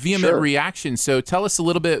vehement reaction, so tell us a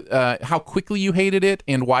little bit how quickly you hated it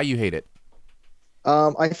and why you hate it.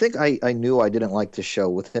 I think I knew I didn't like the show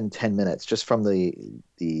within 10 minutes, just from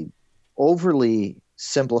the overly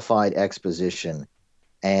simplified exposition.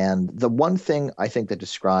 And the one thing I think that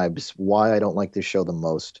describes why I don't like this show the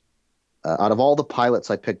most, out of all the pilots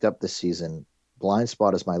I picked up this season, Blind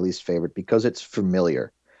Spot is my least favorite because it's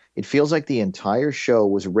familiar. It feels like the entire show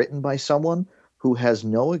was written by someone who has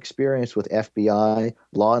no experience with FBI,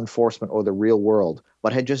 law enforcement, or the real world,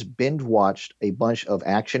 but had just binge-watched a bunch of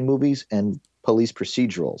action movies and police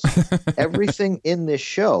procedurals. Everything in this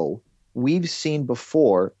show we've seen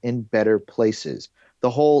before in better places. The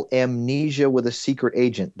whole amnesia with a secret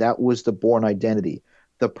agent, that was the Bourne Identity.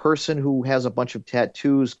 The person who has a bunch of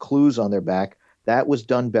tattoos, clues on their back, that was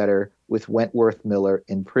done better with Wentworth Miller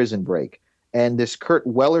in Prison Break. And this Kurt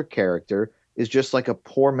Weller character is just like a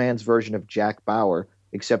poor man's version of Jack Bauer,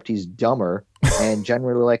 except he's dumber and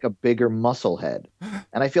generally like a bigger muscle head.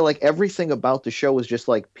 And I feel like everything about the show is just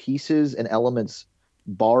like pieces and elements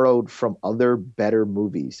borrowed from other better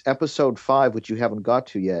movies. Episode 5, which you haven't got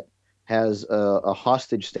to yet, has a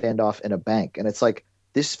hostage standoff in a bank. And it's like,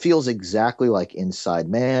 this feels exactly like Inside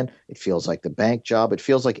Man. It feels like The Bank Job. It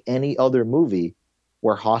feels like any other movie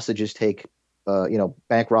where hostages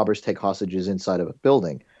bank robbers take hostages inside of a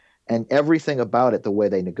building. And everything about it, the way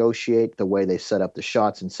they negotiate, the way they set up the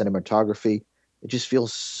shots and cinematography, it just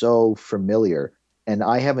feels so familiar. And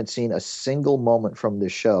I haven't seen a single moment from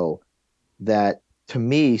this show that to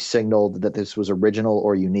me signaled that this was original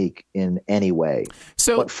or unique in any way.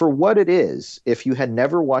 But for what it is, if you had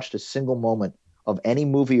never watched a single moment of any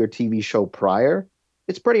movie or TV show prior,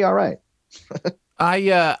 it's pretty all right.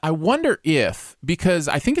 I wonder if, because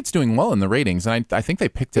I think it's doing well in the ratings, and I think they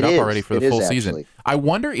picked it up already for the full season. I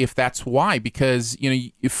wonder if that's why, because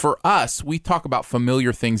for us, we talk about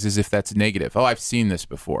familiar things as if that's negative. Oh, I've seen this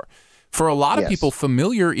before. For a lot of people,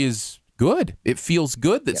 familiar is good. It feels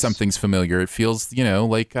good that something's familiar. It feels,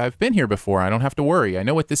 like I've been here before. I don't have to worry. I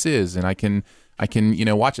know what this is, and I can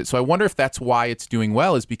watch it. So I wonder if that's why it's doing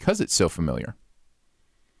well, is because it's so familiar.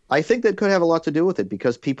 I think that could have a lot to do with it,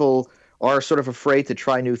 because people are sort of afraid to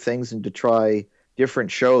try new things and to try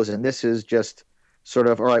different shows. And this is just sort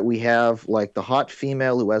of, all right, we have like the hot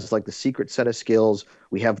female who has like the secret set of skills.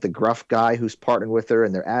 We have the gruff guy who's partnered with her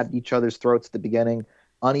and they're at each other's throats at the beginning.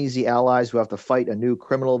 Uneasy allies who have to fight a new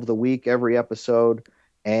criminal of the week every episode.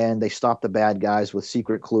 And they stop the bad guys with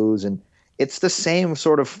secret clues. And it's the same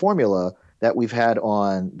sort of formula that we've had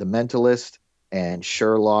on The Mentalist and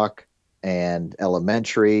Sherlock and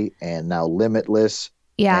Elementary and now Limitless.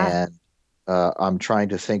 Yeah. And I'm trying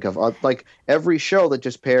to think of like every show that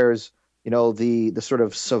just pairs, the sort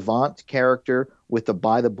of savant character with the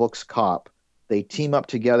by the books cop. They team up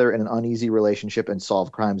together in an uneasy relationship and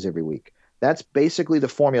solve crimes every week. That's basically the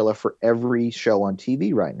formula for every show on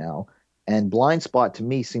TV right now. And Blind Spot to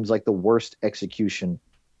me seems like the worst execution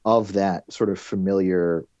of that sort of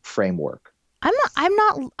familiar framework.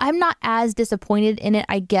 I'm not as disappointed in it,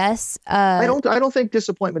 I guess. I don't think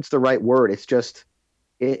disappointment's the right word. It's just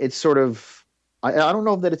it's sort of I don't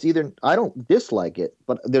know that it's either. I don't dislike it,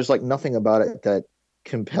 but there's like nothing about it that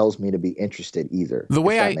compels me to be interested either. The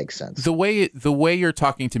way that makes sense. The way you're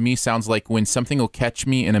talking to me sounds like when something will catch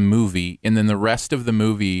me in a movie, and then the rest of the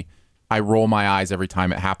movie, I roll my eyes every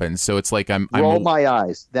time it happens. So it's like I'm roll my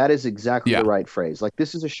eyes. That is exactly the right phrase. Like,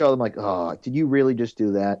 this is a show I'm like, oh, did you really just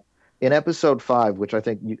do that? In episode 5, which I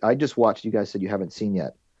think I just watched, you guys said you haven't seen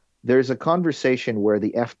yet, there's a conversation where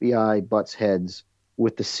the FBI butts heads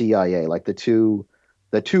with the CIA. Like the two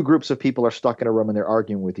groups of people are stuck in a room and they're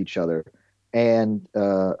arguing with each other. And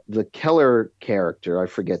the Keller character, I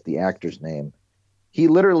forget the actor's name, he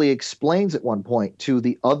literally explains at one point to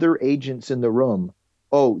the other agents in the room,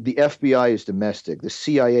 oh, the FBI is domestic, the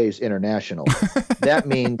CIA is international. That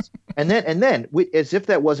means, and then, as if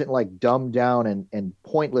that wasn't like dumbed down and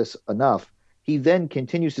pointless enough, he then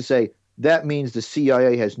continues to say, that means the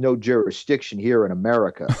CIA has no jurisdiction here in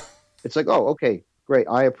America. It's like, oh, okay, great.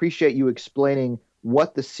 I appreciate you explaining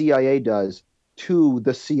what the CIA does to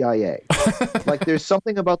the CIA. Like, there's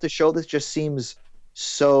something about the show that just seems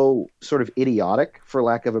so sort of idiotic, for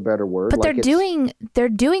lack of a better word. But like they're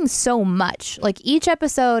doing so much. Like, each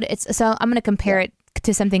episode, so I'm going to compare it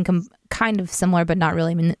to something kind of similar, but not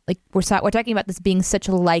really. I mean, like, we're talking about this being such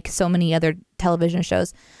like so many other television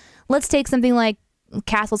shows. Let's take something like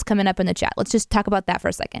Castle's coming up in the chat. Let's just talk about that for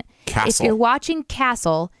a second. Castle. If you're watching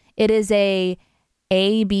Castle, it is a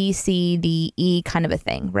B, C, D, E kind of a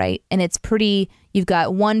thing, right? And it's pretty, you've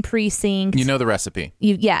got one precinct. You know the recipe.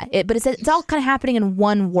 But it's all kind of happening in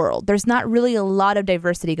one world. There's not really a lot of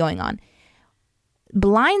diversity going on.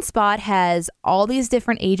 Blind Spot has all these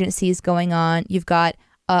different agencies going on. You've got,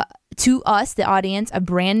 to us, the audience, a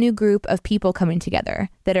brand new group of people coming together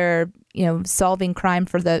that are, solving crime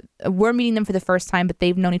we're meeting them for the first time, but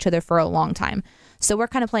they've known each other for a long time. So we're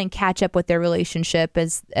kind of playing catch up with their relationship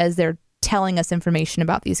as they're telling us information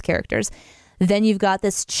about these characters. Then you've got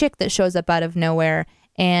this chick that shows up out of nowhere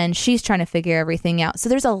and she's trying to figure everything out. So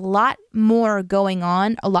there's a lot more going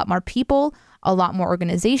on, a lot more people, a lot more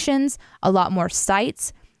organizations, a lot more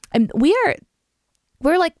sites. And we're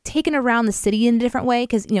like taken around the city in a different way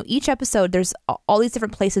because, each episode there's all these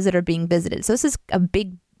different places that are being visited. So this is a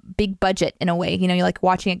big budget in a way. You're like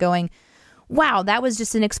watching it going, wow, that was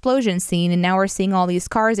just an explosion scene. And now we're seeing all these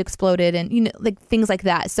cars exploded and, like things like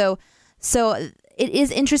that. So it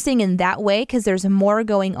is interesting in that way because there's more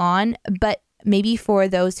going on, but maybe for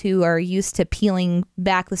those who are used to peeling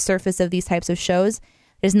back the surface of these types of shows,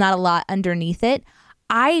 there's not a lot underneath it.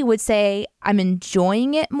 I would say I'm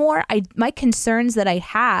enjoying it more. My concerns that I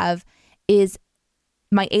have is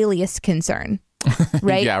my Alias concern,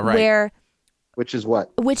 right? Yeah, right. Which is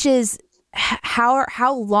what? Which is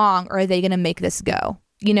how long are they going to make this go?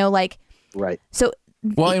 Right. So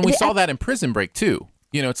and we saw that in Prison Break too.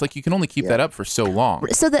 It's like you can only keep that up for so long.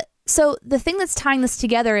 So the thing that's tying this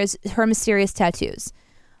together is her mysterious tattoos.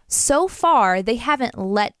 So far, they haven't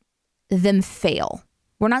let them fail.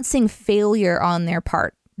 We're not seeing failure on their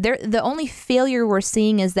part. The only failure we're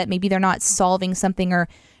seeing is that maybe they're not solving something or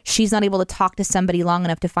she's not able to talk to somebody long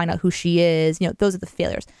enough to find out who she is. Those are the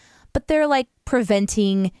failures. But they're like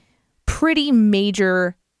preventing pretty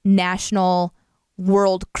major national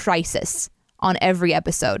world crisis on every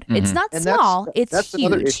episode. Mm-hmm. It's not small. It's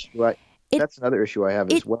huge. That's another issue I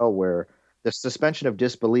have as well, where the suspension of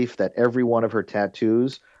disbelief that every one of her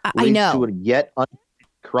tattoos leads to a yet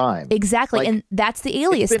crime. Exactly. Like, and that's the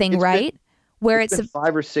Alias thing, right? Where it's been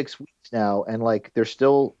 5 or 6 weeks now, and like they're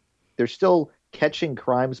still catching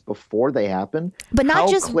crimes before they happen. But not How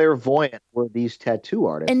just clairvoyant were these tattoo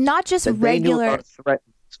artists, and not just regular,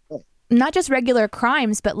 not just regular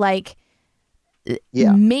crimes, but like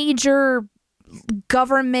major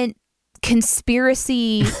government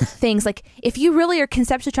conspiracy things. Like, if you really are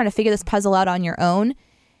conceptually trying to figure this puzzle out on your own,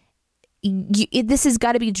 this has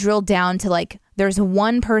got to be drilled down to like there's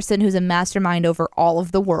one person who's a mastermind over all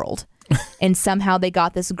of the world, and somehow they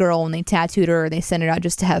got this girl and they tattooed her or they sent her out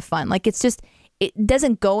just to have fun. Like, it's just, it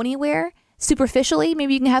doesn't go anywhere. Superficially,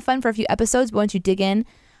 maybe you can have fun for a few episodes, but once you dig in,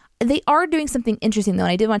 they are doing something interesting though,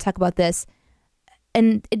 and I did want to talk about this,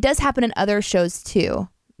 and it does happen in other shows too,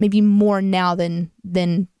 maybe more now than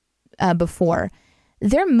before.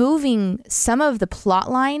 They're moving some of the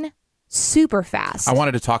plot line super fast. I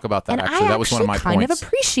wanted to talk about that, and actually. That was one of my kind points. Of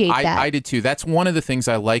appreciate that. I did too. That's one of the things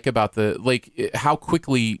I like about how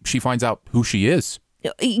quickly she finds out who she is.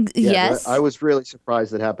 Yes. I was really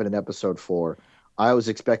surprised that happened in episode 4. I was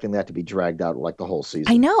expecting that to be dragged out like the whole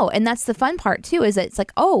season. I know, and that's the fun part too. Is that it's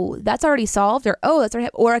like, oh, that's already solved, or oh, that's already,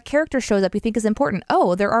 or a character shows up you think is important.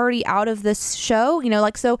 Oh, they're already out of this show,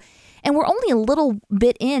 like so. And we're only a little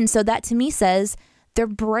bit in, so that to me says they're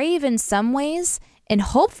brave in some ways and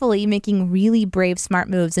hopefully making really brave, smart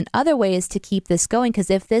moves in other ways to keep this going. Because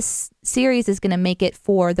if this series is going to make it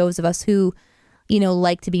for those of us who,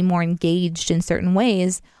 like to be more engaged in certain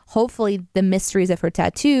ways, hopefully the mysteries of her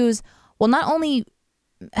tattoos will not only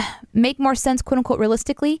make more sense, quote unquote,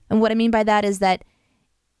 realistically. And what I mean by that is that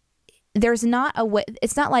there's not a way,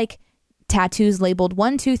 it's not like tattoos labeled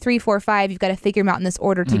 1, 2, 3, 4, 5. You've got to figure them out in this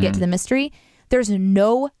order to get to the mystery. There's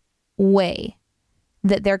no way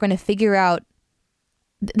that they're going to figure out.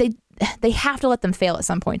 They have to let them fail at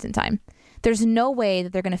some point in time. There's no way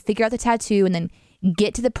that they're going to figure out the tattoo and then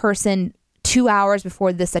get to the person 2 hours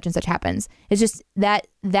before this such and such happens. It's just that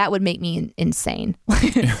would make me insane.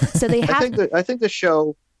 So they have. I think the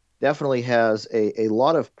show definitely has a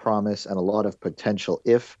lot of promise and a lot of potential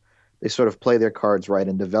if they sort of play their cards right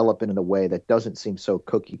and develop it in a way that doesn't seem so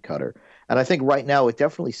cookie cutter. And I think right now it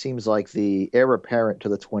definitely seems like the heir apparent to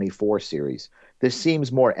the 24 series. This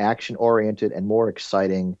seems more action oriented and more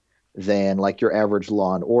exciting than like your average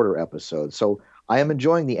Law and Order episode. So I am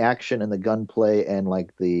enjoying the action and the gunplay and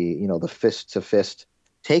like the fist to fist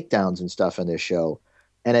takedowns and stuff in this show.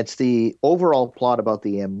 And it's the overall plot about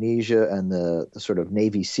the amnesia and the sort of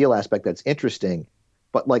Navy SEAL aspect that's interesting.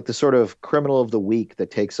 But like the sort of criminal of the week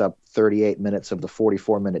that takes up 38 minutes of the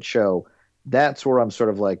 44-minute show, that's where I'm sort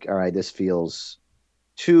of like, all right, this feels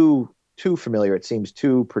too familiar. It seems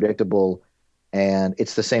too predictable. And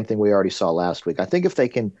it's the same thing we already saw last week. I think if they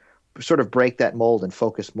can sort of break that mold and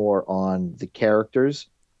focus more on the characters,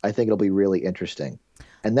 I think it'll be really interesting.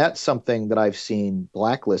 And that's something that I've seen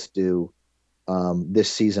Blacklist do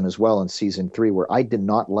this season as well in season 3, where I did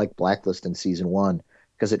not like Blacklist in season 1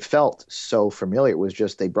 because it felt so familiar. It was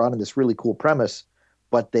just they brought in this really cool premise,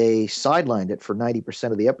 but they sidelined it for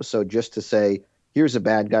 90% of the episode just to say, here's a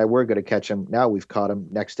bad guy, we're going to catch him. Now we've caught him,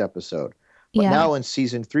 next episode. But now in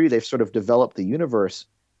season 3, they've sort of developed the universe,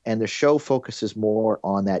 and the show focuses more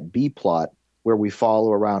on that B plot where we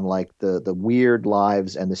follow around like the weird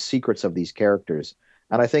lives and the secrets of these characters.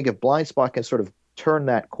 And I think if Blind Spot can sort of turn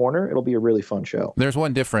that corner, it'll be a really fun show. There's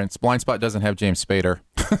one difference. Blind Spot doesn't have James Spader.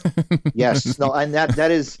 Yes. No, and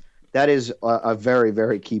that is a very,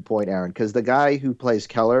 very key point, Aaron, because the guy who plays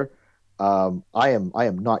Keller, I am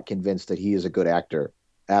not convinced that he is a good actor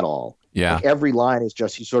at all. Yeah. Like every line is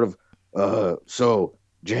just, he's sort of, so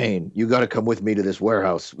Jane, you got to come with me to this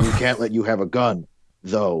warehouse. We can't let you have a gun,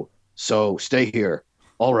 though. So stay here.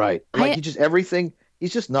 All right. Like he just everything.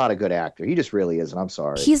 He's just not a good actor. He just really isn't. I'm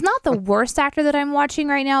sorry. He's not the worst actor that I'm watching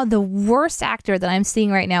right now. The worst actor that I'm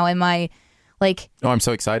seeing right now in my, like... Oh, I'm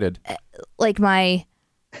so excited. Like my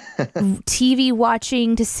TV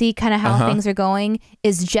watching to see kind of how things are going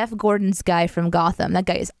is Jeff Gordon's guy from Gotham. That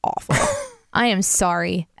guy is awful. I am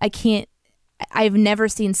sorry. I've never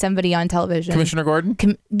seen somebody on television. Commissioner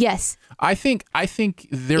Gordon? Yes. I think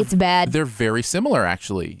it's bad. They're very similar,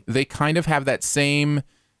 actually. They kind of have that same...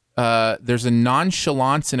 there's a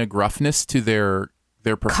nonchalance and a gruffness to their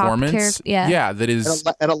performance. Yeah, that is,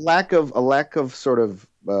 and a lack of sort of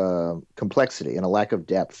complexity and a lack of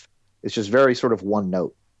depth. It's just very sort of one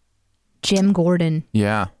note. Jim Gordon.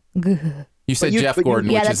 Yeah. You said Jeff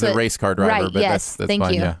Gordon, which is the race car driver, right, but yes, that's thank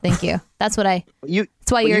fine. you. Yeah. Thank you. That's what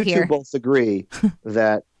that's why you're here. You two both agree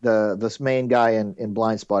that this main guy in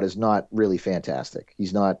Blind Spot is not really fantastic.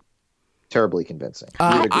 He's not terribly convincing.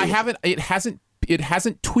 It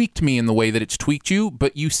hasn't tweaked me in the way that it's tweaked you,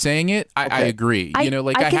 but you saying it, I agree. I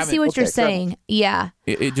can see what you're saying. Yeah.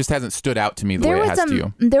 It just hasn't stood out to me the way it has to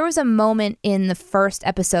you. There was a moment in the first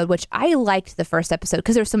episode, which I liked the first episode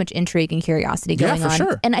because there was so much intrigue and curiosity going on.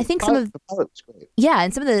 Sure. And I think some of the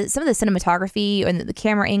cinematography and the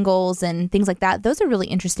camera angles and things like that, those are really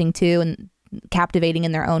interesting too and captivating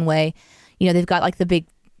in their own way. You know, they've got like the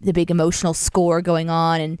big emotional score going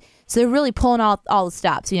on, and so they're really pulling all the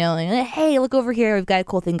stops, you know, like, hey, look over here, we've got a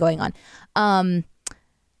cool thing going on.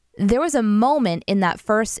 There was a moment in that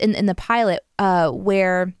in the pilot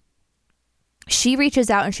where she reaches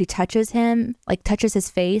out and she touches him, like touches his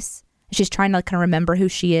face. She's trying to like, kind of remember who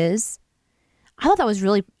she is. I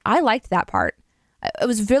thought I liked that part. It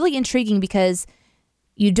was really intriguing because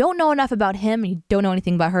you don't know enough about him. You don't know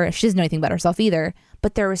anything about her. She doesn't know anything about herself either.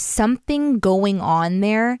 But there was something going on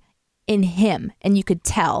there in him, and you could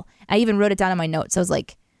tell. I even wrote it down in my notes. I was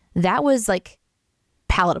like, that was like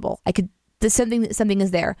palatable. Something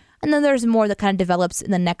is there. And then there's more that kind of develops in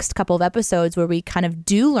the next couple of episodes where we kind of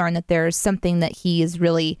do learn that there's something that he is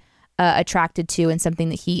really attracted to, and something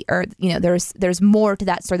that there's more to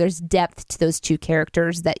that story. There's depth to those two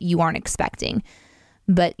characters that you aren't expecting.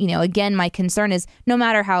 But, you know, again, my concern is no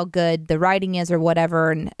matter how good the writing is or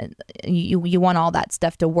whatever, and you want all that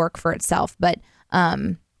stuff to work for itself. But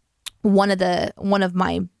one of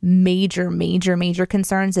my major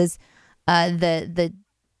concerns is the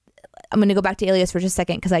I'm going to go back to Alias for just a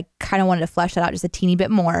second because I kind of wanted to flesh that out just a teeny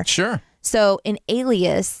bit more. Sure. So in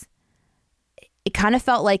Alias, it kind of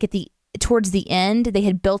felt like towards the end, they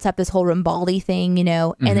had built up this whole Rambaldi thing,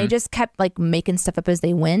 and they just kept like making stuff up as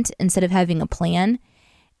they went instead of having a plan.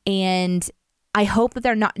 And I hope that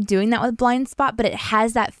they're not doing that with Blind Spot, but it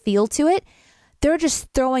has that feel to it. They're just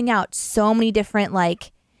throwing out so many different,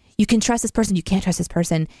 like, you can trust this person, you can't trust this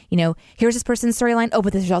person. Here's this person's storyline. Oh,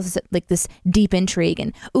 but there's also like this deep intrigue,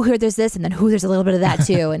 and here there's this, and then there's a little bit of that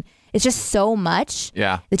too. And it's just so much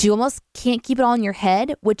that you almost can't keep it all in your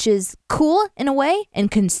head, which is cool in a way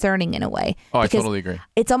and concerning in a way. Oh, I totally agree.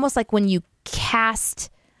 It's almost like when you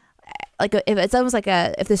cast, it's almost like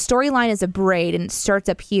if the storyline is a braid and it starts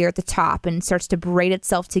up here at the top and starts to braid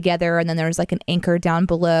itself together, and then there's like an anchor down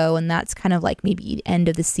below, and that's kind of like maybe the end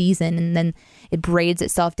of the season, and then it braids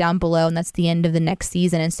itself down below, and that's the end of the next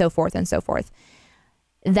season, and so forth and so forth.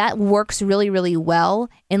 That works really, really well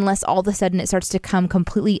unless all of a sudden it starts to come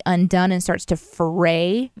completely undone and starts to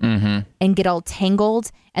fray and get all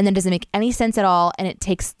tangled, and then doesn't make any sense at all, and it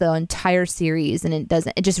takes the entire series and it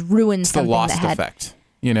just ruins it's the something Lost that had effect.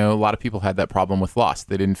 A lot of people had that problem with Lost.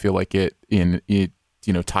 They didn't feel like it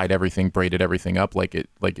tied everything, braided everything up like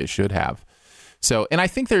it should have. So, and I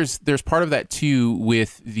think there's part of that too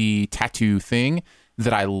with the tattoo thing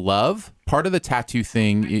that I love. Part of the tattoo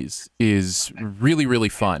thing is really, really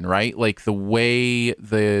fun, right? Like the way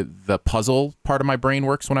the puzzle part of my brain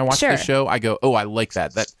works when I watch the show, I go, oh, I like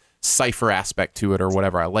that cipher aspect to it or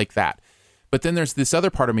whatever. I like that. But then there's this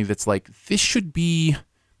other part of me that's like, this should be,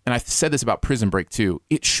 and I said this about Prison Break too,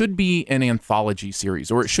 it should be an anthology series,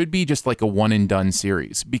 or it should be just like a one and done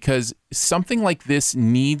series, because something like this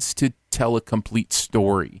needs to tell a complete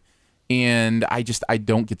story. And I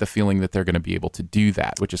don't get the feeling that they're going to be able to do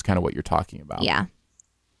that, which is kind of what you're talking about. Yeah.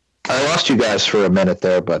 I lost you guys for a minute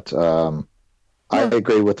there, but I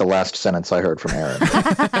agree with the last sentence I heard from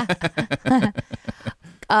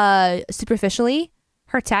Aaron. Superficially,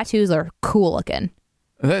 her tattoos are cool looking.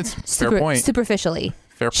 That's fair point. Superficially.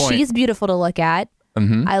 Fair point. She's beautiful to look at.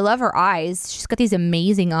 I love her eyes. She's got these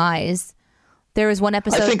amazing eyes. There was one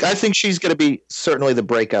episode. I think she's going to be certainly the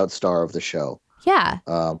breakout star of the show. Yeah.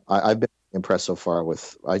 I've been impressed so far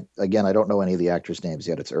with. I don't know any of the actors' names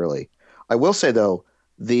yet. It's early. I will say though,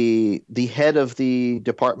 the head of the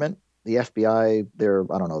department, the FBI, their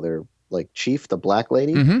like chief, the black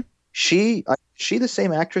lady. She the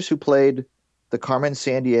same actress who played the Carmen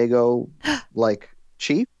Sandiego like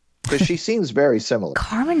chief. Because she seems very similar.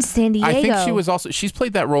 Carmen Sandiego. I think she's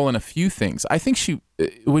played that role in a few things. I think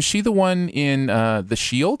was she the one in The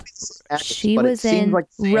Shield? She was in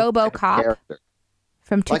RoboCop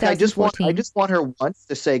from 2014. I just want her once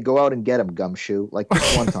to say, "Go out and get him, Gumshoe," like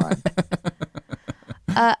just one time.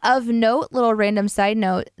 Of note, little random side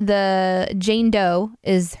note: the Jane Doe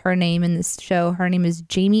is her name in this show. Her name is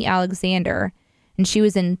Jamie Alexander, and she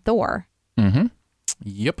was in Thor.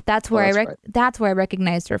 Yep. That's where that's where I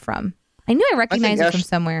recognized her from. I knew I recognized her from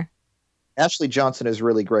somewhere. Ashley Johnson is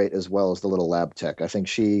really great as well as the little lab tech. I think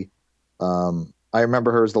she I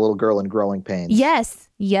remember her as the little girl in Growing Pains. Yes.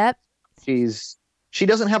 Yep. She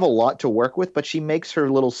doesn't have a lot to work with, but she makes her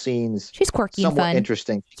little scenes she's quirky somewhat and fun.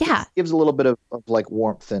 Interesting. She yeah. gives a little bit of like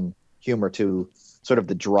warmth and humor to sort of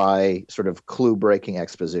the dry, sort of clue-breaking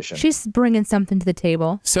exposition. She's bringing something to the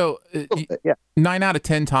table. So, 9 out of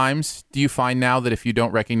 10 times, do you find now that if you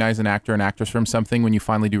don't recognize an actor and actress from something, when you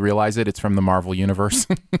finally do realize it, it's from the Marvel Universe?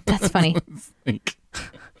 That's funny. There's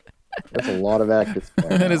a lot of actors.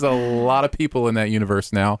 That is a lot of people in that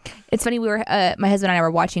universe now. It's funny. We were, my husband and I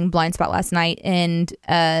were watching Blind Spot last night, and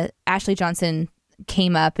Ashley Johnson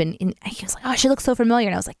came up, and he was like, "Oh, she looks so familiar."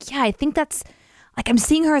 And I was like, "Yeah, I think that's." Like, I'm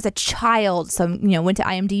seeing her as a child. So, went to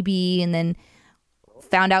IMDb and then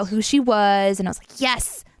found out who she was. And I was like,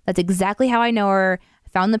 yes, that's exactly how I know her. I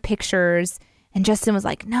found the pictures. And Justin was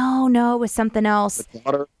like, no, it was something else. The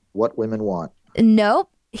daughter, What Women Want.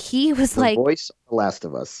 Nope. He was the like. Voice of The Last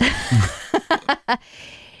of Us.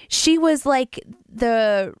 She was like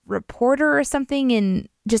the reporter or something in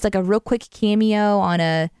just like a real quick cameo on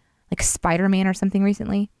a like Spider-Man or something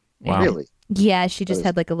recently. Wow. Really? Yeah, she just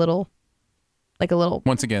had like a little.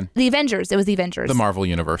 Once again, the Avengers. It was the Avengers. The Marvel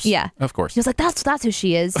Universe. Yeah. Of course. He was like, that's who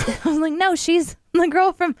she is. I was like, no, she's the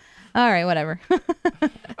girl from. All right, whatever.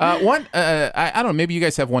 I don't know. Maybe you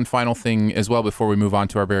guys have one final thing as well before we move on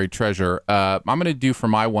to our buried treasure. I'm going to do for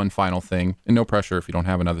my one final thing, and no pressure if you don't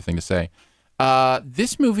have another thing to say.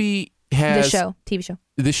 This movie has TV show.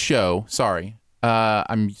 This show. Sorry,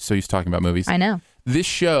 I'm so used to talking about movies. I know. This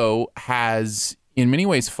show has in many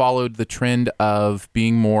ways followed the trend of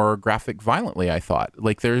being more graphic violently, I thought.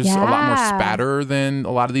 Like there's a lot more spatter than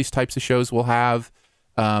a lot of these types of shows will have.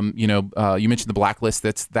 You mentioned The Blacklist.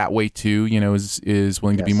 That's that way too, is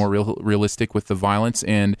willing to be more realistic with the violence.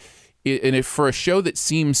 And if for a show that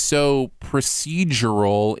seems so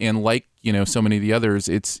procedural and like, so many of the others,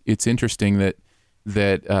 it's interesting that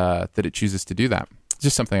it chooses to do that.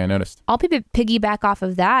 Just something I noticed. I'll piggyback off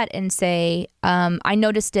of that and say I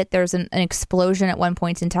noticed it. There's an explosion at one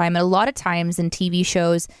point in time. And a lot of times in TV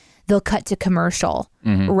shows, they'll cut to commercial.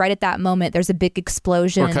 Right at that moment, there's a big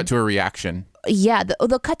explosion. Or cut to a reaction. Yeah,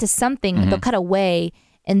 they'll cut to something. They'll cut away.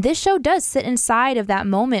 And this show does sit inside of that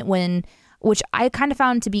moment which I kind of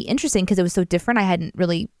found to be interesting because it was so different. I hadn't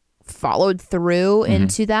really followed through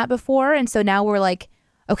into that before. And so now we're like,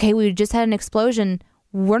 okay, we just had an explosion.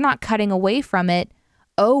 We're not cutting away from it.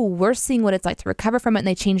 Oh, we're seeing what it's like to recover from it. And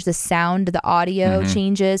they change the sound, the audio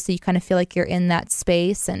changes. So you kind of feel like you're in that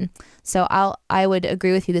space. And so I would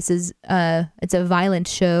agree with you. This is, it's a violent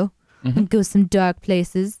show. It goes some dark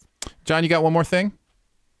places. John, you got one more thing?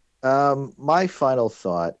 My final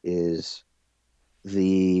thought is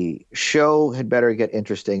the show had better get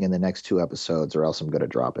interesting in the next 2 episodes or else I'm going to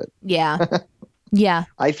drop it. Yeah. Yeah.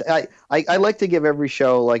 I like to give every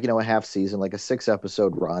show a half season, like a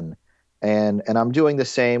 6-episode run. And I'm doing the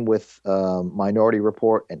same with Minority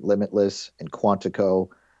Report and Limitless and Quantico.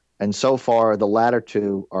 And so far, the latter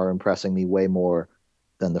 2 are impressing me way more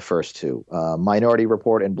than the first 2. Minority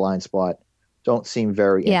Report and Blind Spot don't seem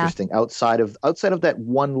very interesting outside of that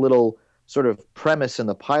one little sort of premise in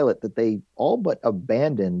the pilot that they all but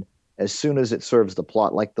abandoned as soon as it serves the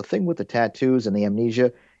plot. Like the thing with the tattoos and the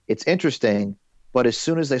amnesia, it's interesting. But as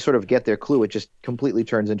soon as they sort of get their clue, it just completely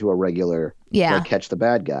turns into a regular catch the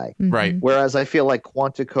bad guy. Right. Whereas I feel like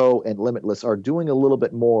Quantico and Limitless are doing a little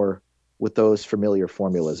bit more with those familiar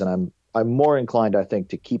formulas. And I'm more inclined, I think,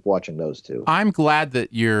 to keep watching those 2. I'm glad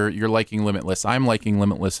that you're liking Limitless. I'm liking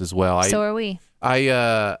Limitless as well. So are we.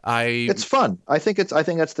 It's fun. I think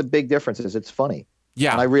that's the big difference is it's funny.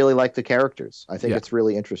 Yeah. And I really like the characters. I think it's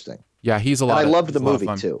really interesting. Yeah, he's a lot. And I loved the movie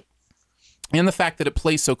too. And the fact that it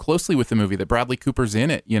plays so closely with the movie, that Bradley Cooper's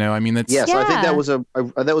in it, I mean, that's... Yes, I think that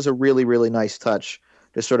was a really, really nice touch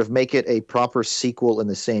to sort of make it a proper sequel in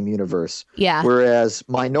the same universe. Yeah. Whereas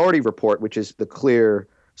Minority Report, which is the clear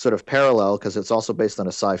sort of parallel, because it's also based on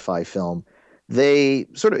a sci-fi film, it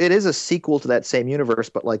is a sequel to that same universe,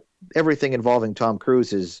 but like everything involving Tom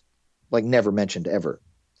Cruise is like never mentioned ever.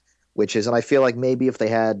 And I feel like maybe if they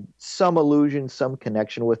had some allusion, some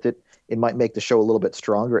connection with it, it might make the show a little bit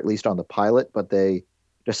stronger, at least on the pilot, but they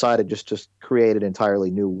decided just to create an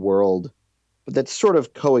entirely new world that sort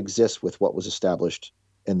of coexists with what was established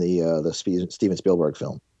in the Steven Spielberg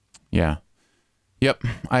film. Yeah. Yep,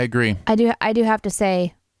 I agree. I do have to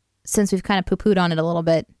say, since we've kind of poo-pooed on it a little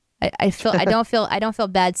bit, I don't feel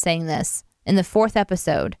bad saying this. In the 4th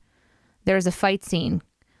episode, there's a fight scene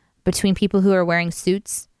between people who are wearing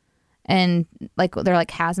suits and they're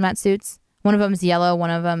like hazmat suits. One of them is yellow, one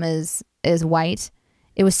of them is white.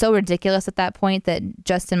 It was so ridiculous at that point that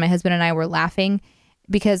Justin, my husband, and I were laughing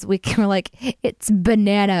because we were like, it's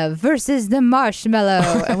banana versus the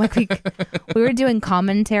marshmallow. And we were doing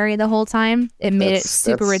commentary the whole time. It made it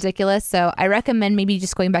super ridiculous. So I recommend maybe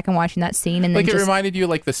just going back and watching that scene. And then it reminded you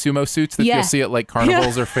like the sumo suits that you'll see at like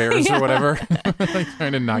carnivals or fairs or whatever. Like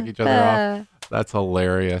trying to knock each other off. That's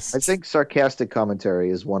hilarious. I think sarcastic commentary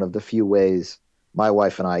is one of the few ways my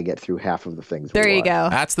wife and I get through half of the things. There you go.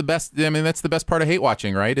 That's the best. I mean, that's the best part of hate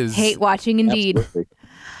watching, right? Is hate watching indeed. Absolutely.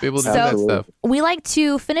 Be able to do that stuff. We like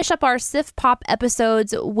to finish up our Sif Pop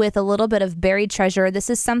episodes with a little bit of buried treasure. This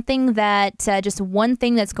is something that just one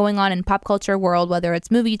thing that's going on in pop culture world, whether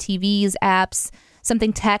it's movie, TVs, apps,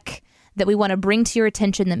 something tech that we want to bring to your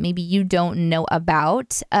attention that maybe you don't know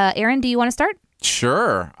about. Aaron, do you want to start?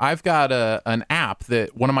 Sure. I've got an app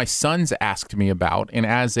that one of my sons asked me about, and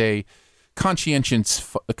as a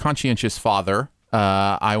conscientious father,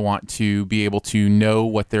 I want to be able to know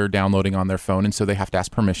what they're downloading on their phone, and so they have to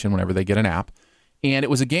ask permission whenever they get an app. And it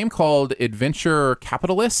was a game called Adventure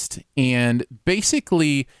Capitalist, and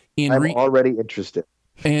basically I'm already interested.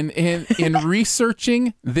 And in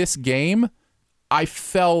researching this game, I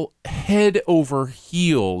fell head over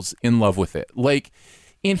heels in love with it.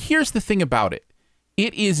 And here's the thing about it.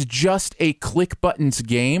 It is just a click buttons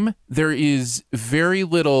game. There is very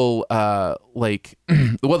little,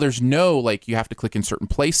 there's no, you have to click in certain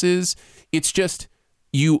places. It's just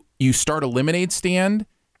you start a lemonade stand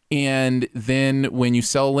And then when you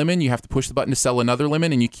sell a lemon, you have to push the button to sell another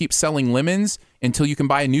lemon, and you keep selling lemons until you can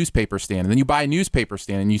buy a newspaper stand. And then you buy a newspaper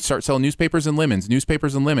stand, and you start selling newspapers and lemons.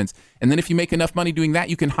 And then if you make enough money doing that,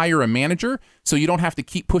 you can hire a manager, so you don't have to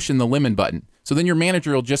keep pushing the lemon button. So then your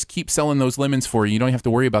manager will just keep selling those lemons for you. You don't have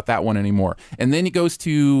to worry about that one anymore. And then it goes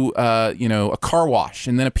to a car wash,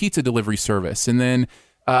 and then a pizza delivery service, and then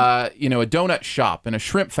a donut shop, and a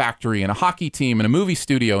shrimp factory, and a hockey team, and a movie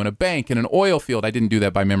studio, and a bank, and an oil field. I didn't do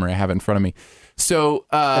that by memory. I have it in front of me. So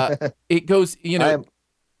it goes,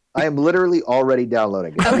 I am literally already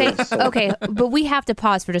downloading it. Okay, but we have to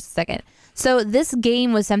pause for just a second. So this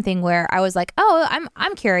game was something where I was like, oh,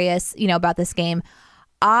 I'm curious, about this game.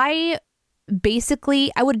 I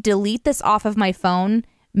would delete this off of my phone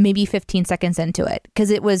maybe 15 seconds into it, because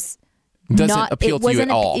it was doesn't appeal to you at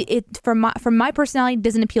all. From my personality, it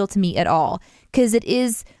doesn't appeal to me at all, because it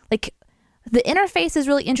is like, the interface is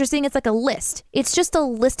really interesting. It's like a list. It's just a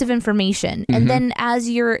list of information. And then as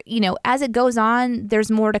as it goes on, there's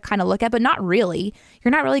more to kind of look at, but not really.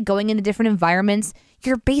 You're not really going into different environments.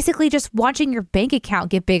 You're basically just watching your bank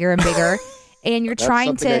account get bigger and bigger. And you're trying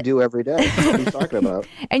to. That's something I do every day. What are you talking about?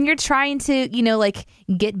 And you're trying to,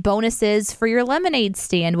 get bonuses for your lemonade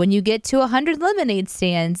stand when you get to 100 lemonade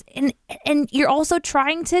stands. And you're also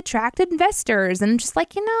trying to attract investors. And I'm just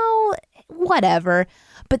like, whatever.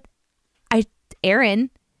 But Aaron,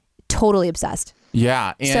 totally obsessed.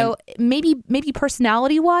 Yeah. So maybe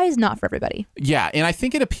personality wise, not for everybody. Yeah. And I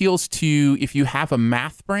think it appeals to if you have a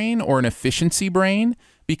math brain or an efficiency brain,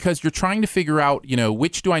 because you're trying to figure out,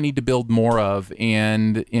 which do I need to build more of,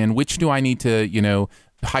 and which do I need to,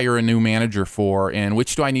 hire a new manager for, and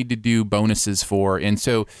which do I need to do bonuses for. And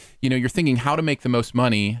so, you're thinking how to make the most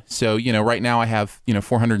money. So, right now I have,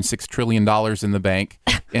 $406 trillion in the bank,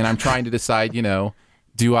 and I'm trying to decide,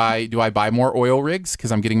 do I buy more oil rigs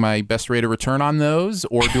because I'm getting my best rate of return on those,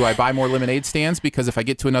 or do I buy more lemonade stands because if I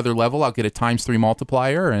get to another level, I'll get a ×3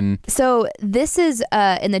 multiplier? And so this is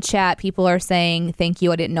in the chat. People are saying, "Thank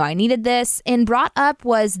you. I didn't know I needed this." And brought up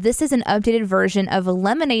was this is an updated version of a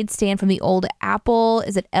lemonade stand from the old Apple.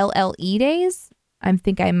 Is it LLE days? I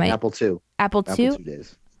think I might Apple II. Apple II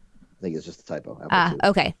days. I think it's just a typo. Apple II.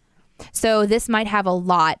 Okay. So this might have a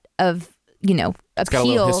lot of it's got a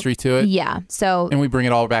little history to it. Yeah. So, and we bring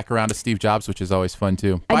it all back around to Steve Jobs, which is always fun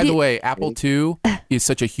too. By the way, Apple II is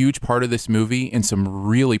such a huge part of this movie in some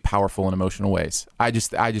really powerful and emotional ways. I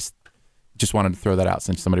just wanted to throw that out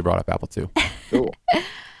since somebody brought up Apple II. Cool.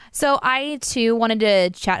 So I too wanted to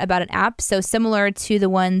chat about an app. So similar to the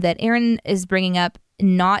one that Aaron is bringing up,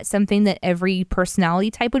 not something that every personality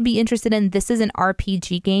type would be interested in. This is an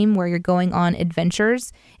RPG game where you're going on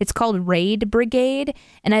adventures. It's called Raid Brigade,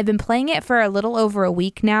 and I've been playing it for a little over a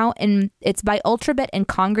week now, and it's by Ultrabit and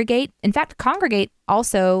Kongregate. In fact, Kongregate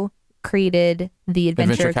also created the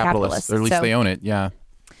Adventure Capitalist. Or at least they own it, yeah.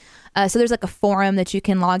 So there's like a forum that you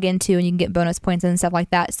can log into, and you can get bonus points and stuff like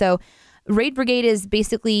that. So Raid Brigade is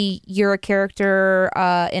basically you're a character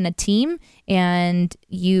in a team, and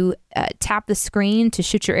you tap the screen to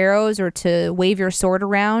shoot your arrows or to wave your sword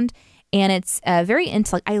around. And it's very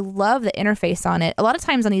I love the interface on it. A lot of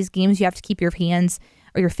times on these games, you have to keep your hands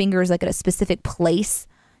or your fingers like at a specific place.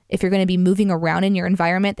 If you're going to be moving around in your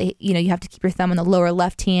environment, you have to keep your thumb on the lower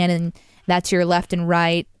left hand, and that's your left and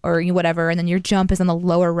right or whatever. And then your jump is on the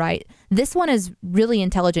lower right. This one is really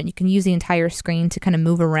intelligent. You can use the entire screen to kind of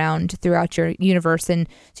move around throughout your universe. And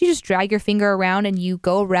so you just drag your finger around and you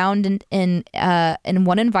go around in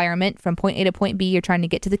one environment from point A to point B. You're trying to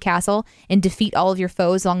get to the castle and defeat all of your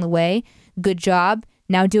foes along the way. Good job.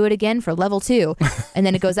 Now do it again for level 2. And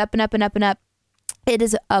then it goes up and up and up and up. It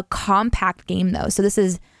is a compact game though. So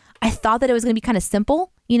I thought that it was going to be kind of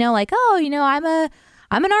simple,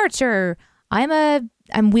 I'm an archer.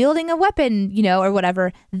 I'm wielding a weapon, or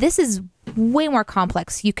whatever. This is way more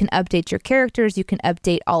complex. You can update your characters. You can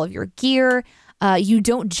update all of your gear. You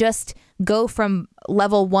don't just go from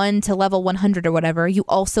level 1 to level 100 or whatever. You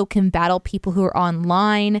also can battle people who are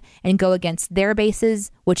online and go against their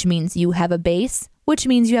bases, which means you have a base, which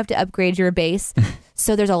means you have to upgrade your base.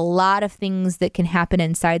 So there's a lot of things that can happen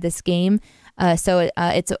inside this game. So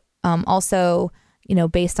it's also,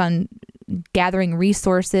 based on gathering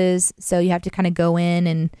resources. So you have to kind of go in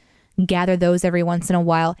and gather those every once in a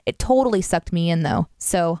while. It totally sucked me in though.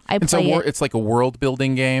 So I play it. It's like a world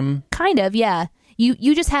building game. Kind of, yeah.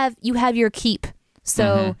 You just have your keep.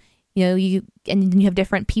 So, you have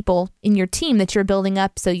different people in your team that you're building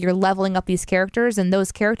up. So you're leveling up these characters, and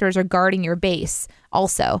those characters are guarding your base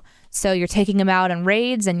also. So you're taking them out on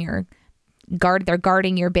raids, and they're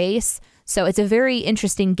guarding your base. So it's a very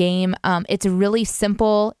interesting game. It's really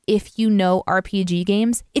simple if you know RPG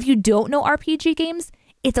games. If you don't know RPG games,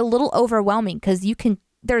 it's a little overwhelming because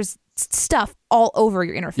there's stuff all over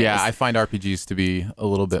your interface. Yeah, I find RPGs to be a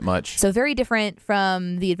little bit much. So very different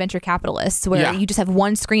from the Adventure Capitalists, where you just have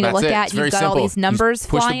one screen to look at. It's You've got simple. all these numbers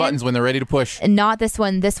push flying. the buttons when they're ready to push. And not this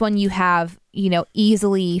one. This one you have,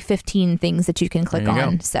 easily 15 things that you can click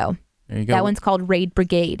on. Go. So there you go. that one's called Raid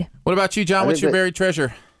Brigade. What about you, John? What's your buried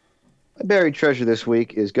treasure? My buried treasure this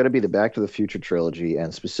week is going to be the Back to the Future trilogy,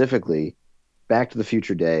 and specifically Back to the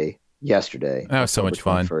Future Day yesterday. That was so much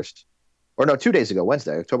fun. 21st. Or no, 2 days ago,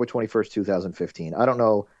 Wednesday, October 21st, 2015. I don't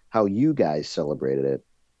know how you guys celebrated it,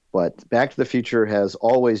 but Back to the Future has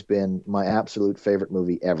always been my absolute favorite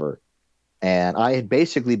movie ever. And I had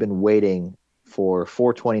basically been waiting for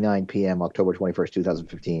 4:29 p.m. October 21st,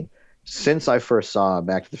 2015, since I first saw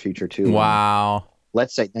Back to the Future 2. Wow.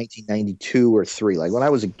 Let's say 1992 or 3. Like when I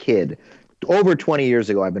was a kid, over 20 years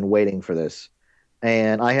ago, I've been waiting for this.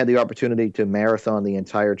 And I had the opportunity to marathon the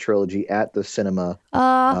entire trilogy at the cinema,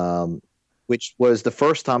 which was the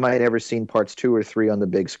first time I had ever seen parts 2 or 3 on the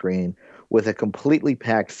big screen with a completely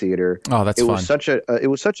packed theater. Oh, that's fun. It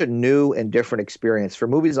was such a new and different experience for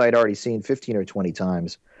movies I'd already seen 15 or 20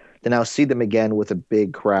 times. To now see them again with a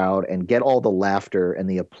big crowd and get all the laughter and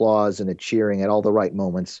the applause and the cheering at all the right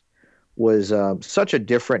moments was such a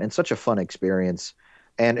different and such a fun experience.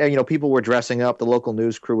 And people were dressing up. The local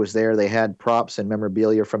news crew was there. They had props and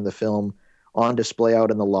memorabilia from the film on display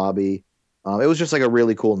out in the lobby. It was just like a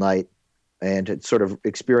really cool night, and to sort of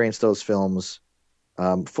experience those films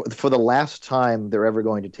for the last time they're ever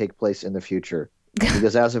going to take place in the future.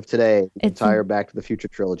 Because as of today, the entire Back to the Future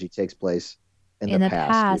trilogy takes place in the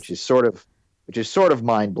past, which is sort of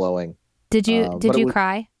mind blowing. Did you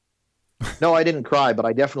cry? No, I didn't cry, but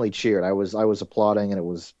I definitely cheered. I was applauding, and it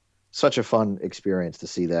was such a fun experience to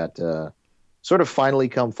see that sort of finally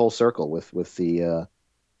come full circle with the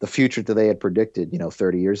future that they had predicted,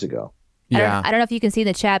 30 years ago. Yeah. I don't know if you can see in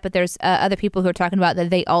the chat, but there's other people who are talking about that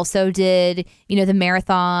they also did, the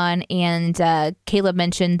marathon. And Caleb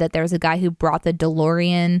mentioned that there was a guy who brought the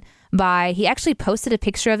DeLorean by. He actually posted a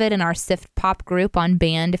picture of it in our SIFT Pop group on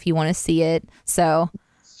Band if you want to see it. So,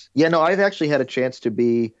 yeah, no, I've actually had a chance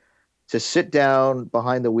to sit down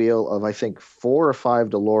behind the wheel of, I think, 4 or 5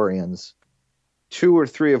 DeLoreans, 2 or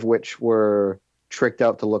 3 of which were tricked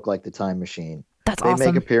out to look like the Time Machine. That's awesome. They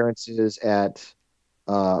make appearances at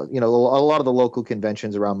a lot of the local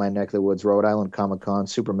conventions around my neck of the woods, Rhode Island Comic-Con,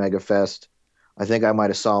 Super Mega Fest. I think I might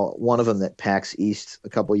have saw one of them at PAX East a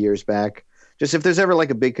couple of years back. Just if there's ever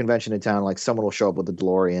like a big convention in town, like someone will show up with a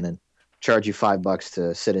DeLorean and charge you $5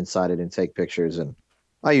 to sit inside it and take pictures. And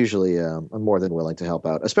I usually am more than willing to help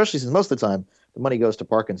out, especially since most of the time the money goes to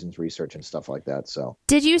Parkinson's research and stuff like that. So,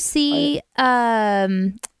 did you see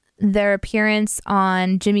their appearance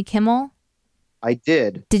on Jimmy Kimmel? I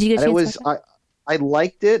did. Did you get a chance? I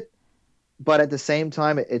liked it, but at the same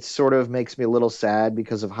time, it sort of makes me a little sad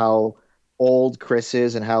because of how old Chris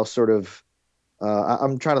is and how sort of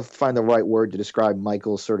I'm trying to find the right word to describe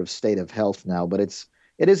Michael's sort of state of health now. But it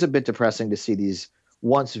is a bit depressing to see these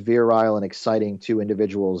once virile and exciting 2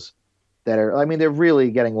 individuals that they're really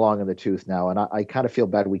getting long in the tooth now. And I kind of feel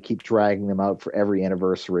bad we keep dragging them out for every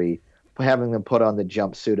anniversary, having them put on the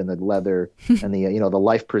jumpsuit and the leather and the the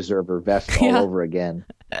life preserver vest all over again.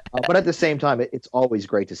 But at the same time, it's always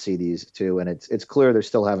great to see these 2, and it's clear they're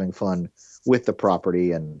still having fun with the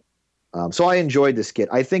property. And so I enjoyed the skit.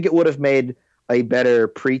 I think it would have made a better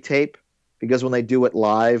pre-tape, because when they do it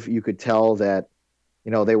live, you could tell that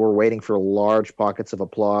they were waiting for large pockets of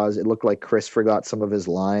applause. It looked like Chris forgot some of his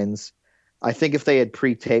lines. I think if they had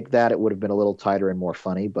pre-taped that, it would have been a little tighter and more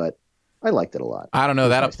funny, but I liked it a lot. I don't know.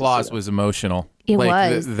 That applause was emotional. It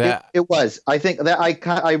was. It was. I think that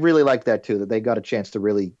I really liked that too, that they got a chance to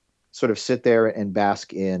really sort of sit there and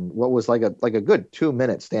bask in what was like a good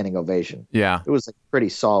 2-minute standing ovation. Yeah. It was a pretty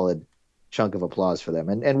solid chunk of applause for them,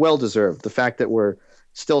 and well deserved. The fact that we're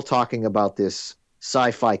still talking about this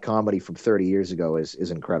sci-fi comedy from 30 years ago is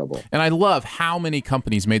incredible. And I love how many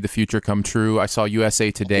companies made the future come true. I saw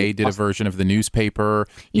USA Today did a version of the newspaper.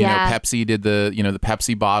 Pepsi did the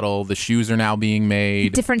Pepsi bottle. The shoes are now being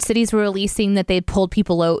made. Different cities were releasing that they pulled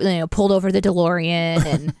people out, pulled over the DeLorean,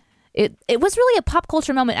 and it was really a pop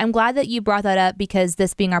culture moment. I'm glad that you brought that up, because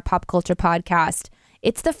this being our pop culture podcast,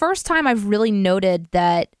 it's the first time I've really noted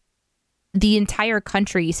that the entire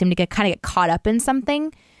country seemed to get caught up in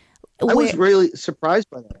something. I was really surprised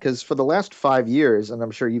by that, because for the last 5 years, and I'm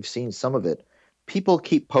sure you've seen some of it, people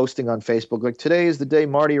keep posting on Facebook, like, today is the day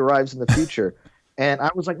Marty arrives in the future. And I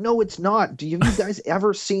was like, no, it's not. Have you guys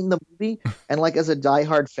ever seen the movie? And like, as a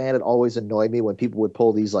diehard fan, it always annoyed me when people would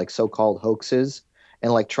pull these like so-called hoaxes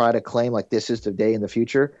and like try to claim like this is the day in the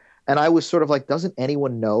future. And I was sort of like, doesn't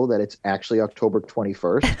anyone know that it's actually October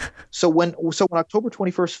 21st? So when October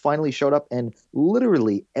 21st finally showed up and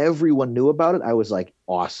literally everyone knew about it, I was like,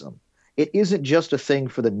 awesome. It isn't just a thing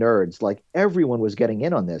for the nerds. Like, everyone was getting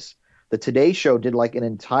in on this. The Today Show did like an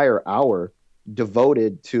entire hour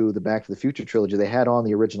devoted to the Back to the Future trilogy. They had on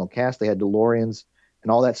the original cast. They had DeLoreans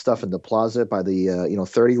and all that stuff in the Plaza by the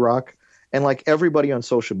 30 Rock. And like everybody on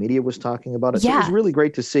social media was talking about it. Yeah. So it was really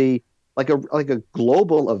great to see like a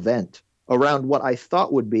global event around what I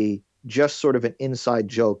thought would be just sort of an inside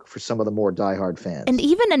joke for some of the more diehard fans. And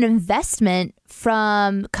even an investment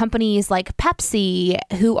from companies like Pepsi,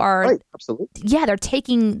 who are, right, absolutely. Yeah, they're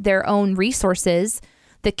taking their own resources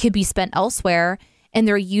that could be spent elsewhere, and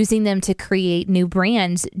they're using them to create new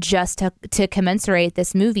brands just to commensurate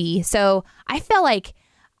this movie. So I felt like,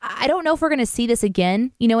 I don't know if we're going to see this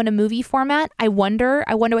again, in a movie format. I wonder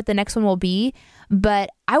what the next one will be. But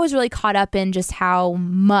I was really caught up in just how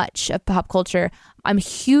much of pop culture. I'm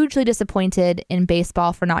hugely disappointed in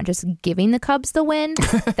baseball for not just giving the Cubs the win.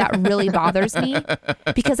 That really bothers me,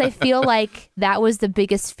 because I feel like that was the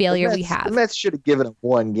biggest failure we have. The Mets should have given him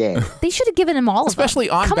one game. They should have given him all of them. Especially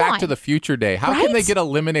on Back to the Future Day. How can they get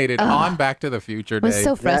eliminated on Back to the Future Day? It was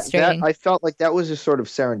so frustrating. I felt like that was just sort of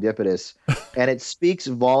serendipitous, and it speaks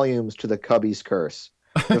volumes to the Cubbies curse.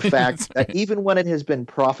 The fact that even when it has been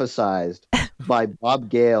prophesized by Bob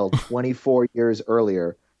Gale 24 years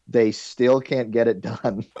earlier, they still can't get it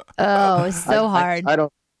done. Oh, it's so hard.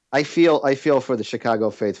 I feel for the Chicago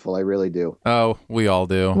faithful. I really do. Oh, we all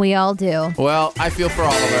do. We all do. Well, I feel for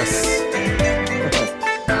all of us.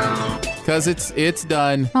 Because it's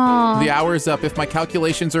done. Aww. The hour is up. If my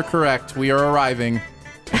calculations are correct, we are arriving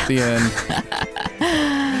at the end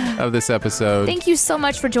of this episode. Thank you so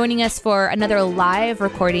much for joining us for another live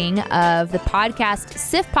recording of the podcast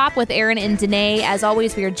Sif Pop with Aaron and Danae. As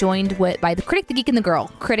always, we are joined by the Critic, the Geek, and the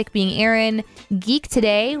Girl. Critic being Aaron. Geek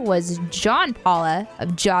today was John Paula of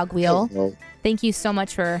Jogwheel. Hello. Thank you so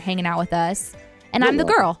much for hanging out with us. And I'm the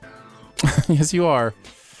girl. Yes, you are.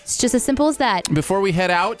 It's just as simple as that. Before we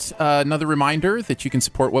head out, another reminder that you can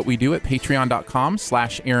support what we do at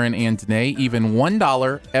patreon.com/Aaron and Danae. Even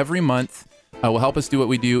 $1 every month will help us do what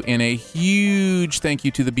we do. And a huge thank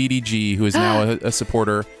you to the BDG, who is now a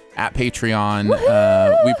supporter at Patreon.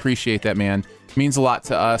 We appreciate that, man. It means a lot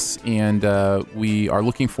to us, and we are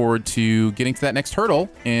looking forward to getting to that next hurdle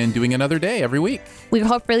and doing another day every week. We're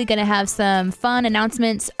hopefully going to have some fun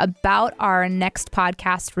announcements about our next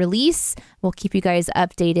podcast release. We'll keep you guys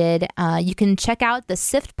updated. You can check out the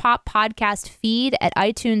Sift Pop podcast feed at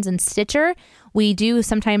iTunes and Stitcher. We do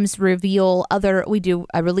sometimes release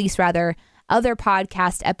other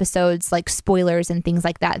podcast episodes like spoilers and things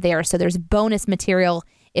like that there. So there's bonus material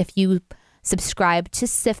if you subscribe to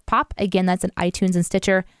Sif Pop. Again, that's in iTunes and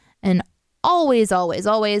Stitcher. And always, always,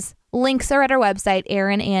 always, links are at our website,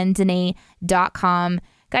 aaronanddanae.com.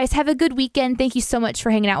 Guys, have a good weekend. Thank you so much for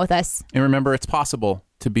hanging out with us. And remember, it's possible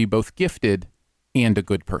to be both gifted and a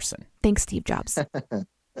good person. Thanks, Steve Jobs.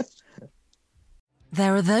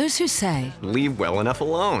 There are those who say, leave well enough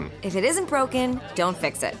alone. If it isn't broken, don't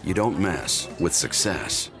fix it. You don't mess with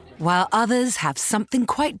success. While others have something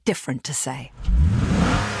quite different to say.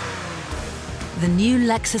 The new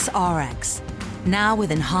Lexus RX, now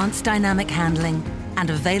with enhanced dynamic handling and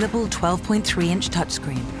available 12.3-inch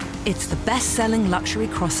touchscreen. It's the best-selling luxury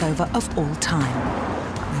crossover of all time.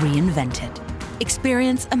 Reinvented.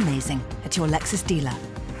 Experience amazing at your Lexus dealer.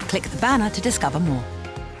 Click the banner to discover more.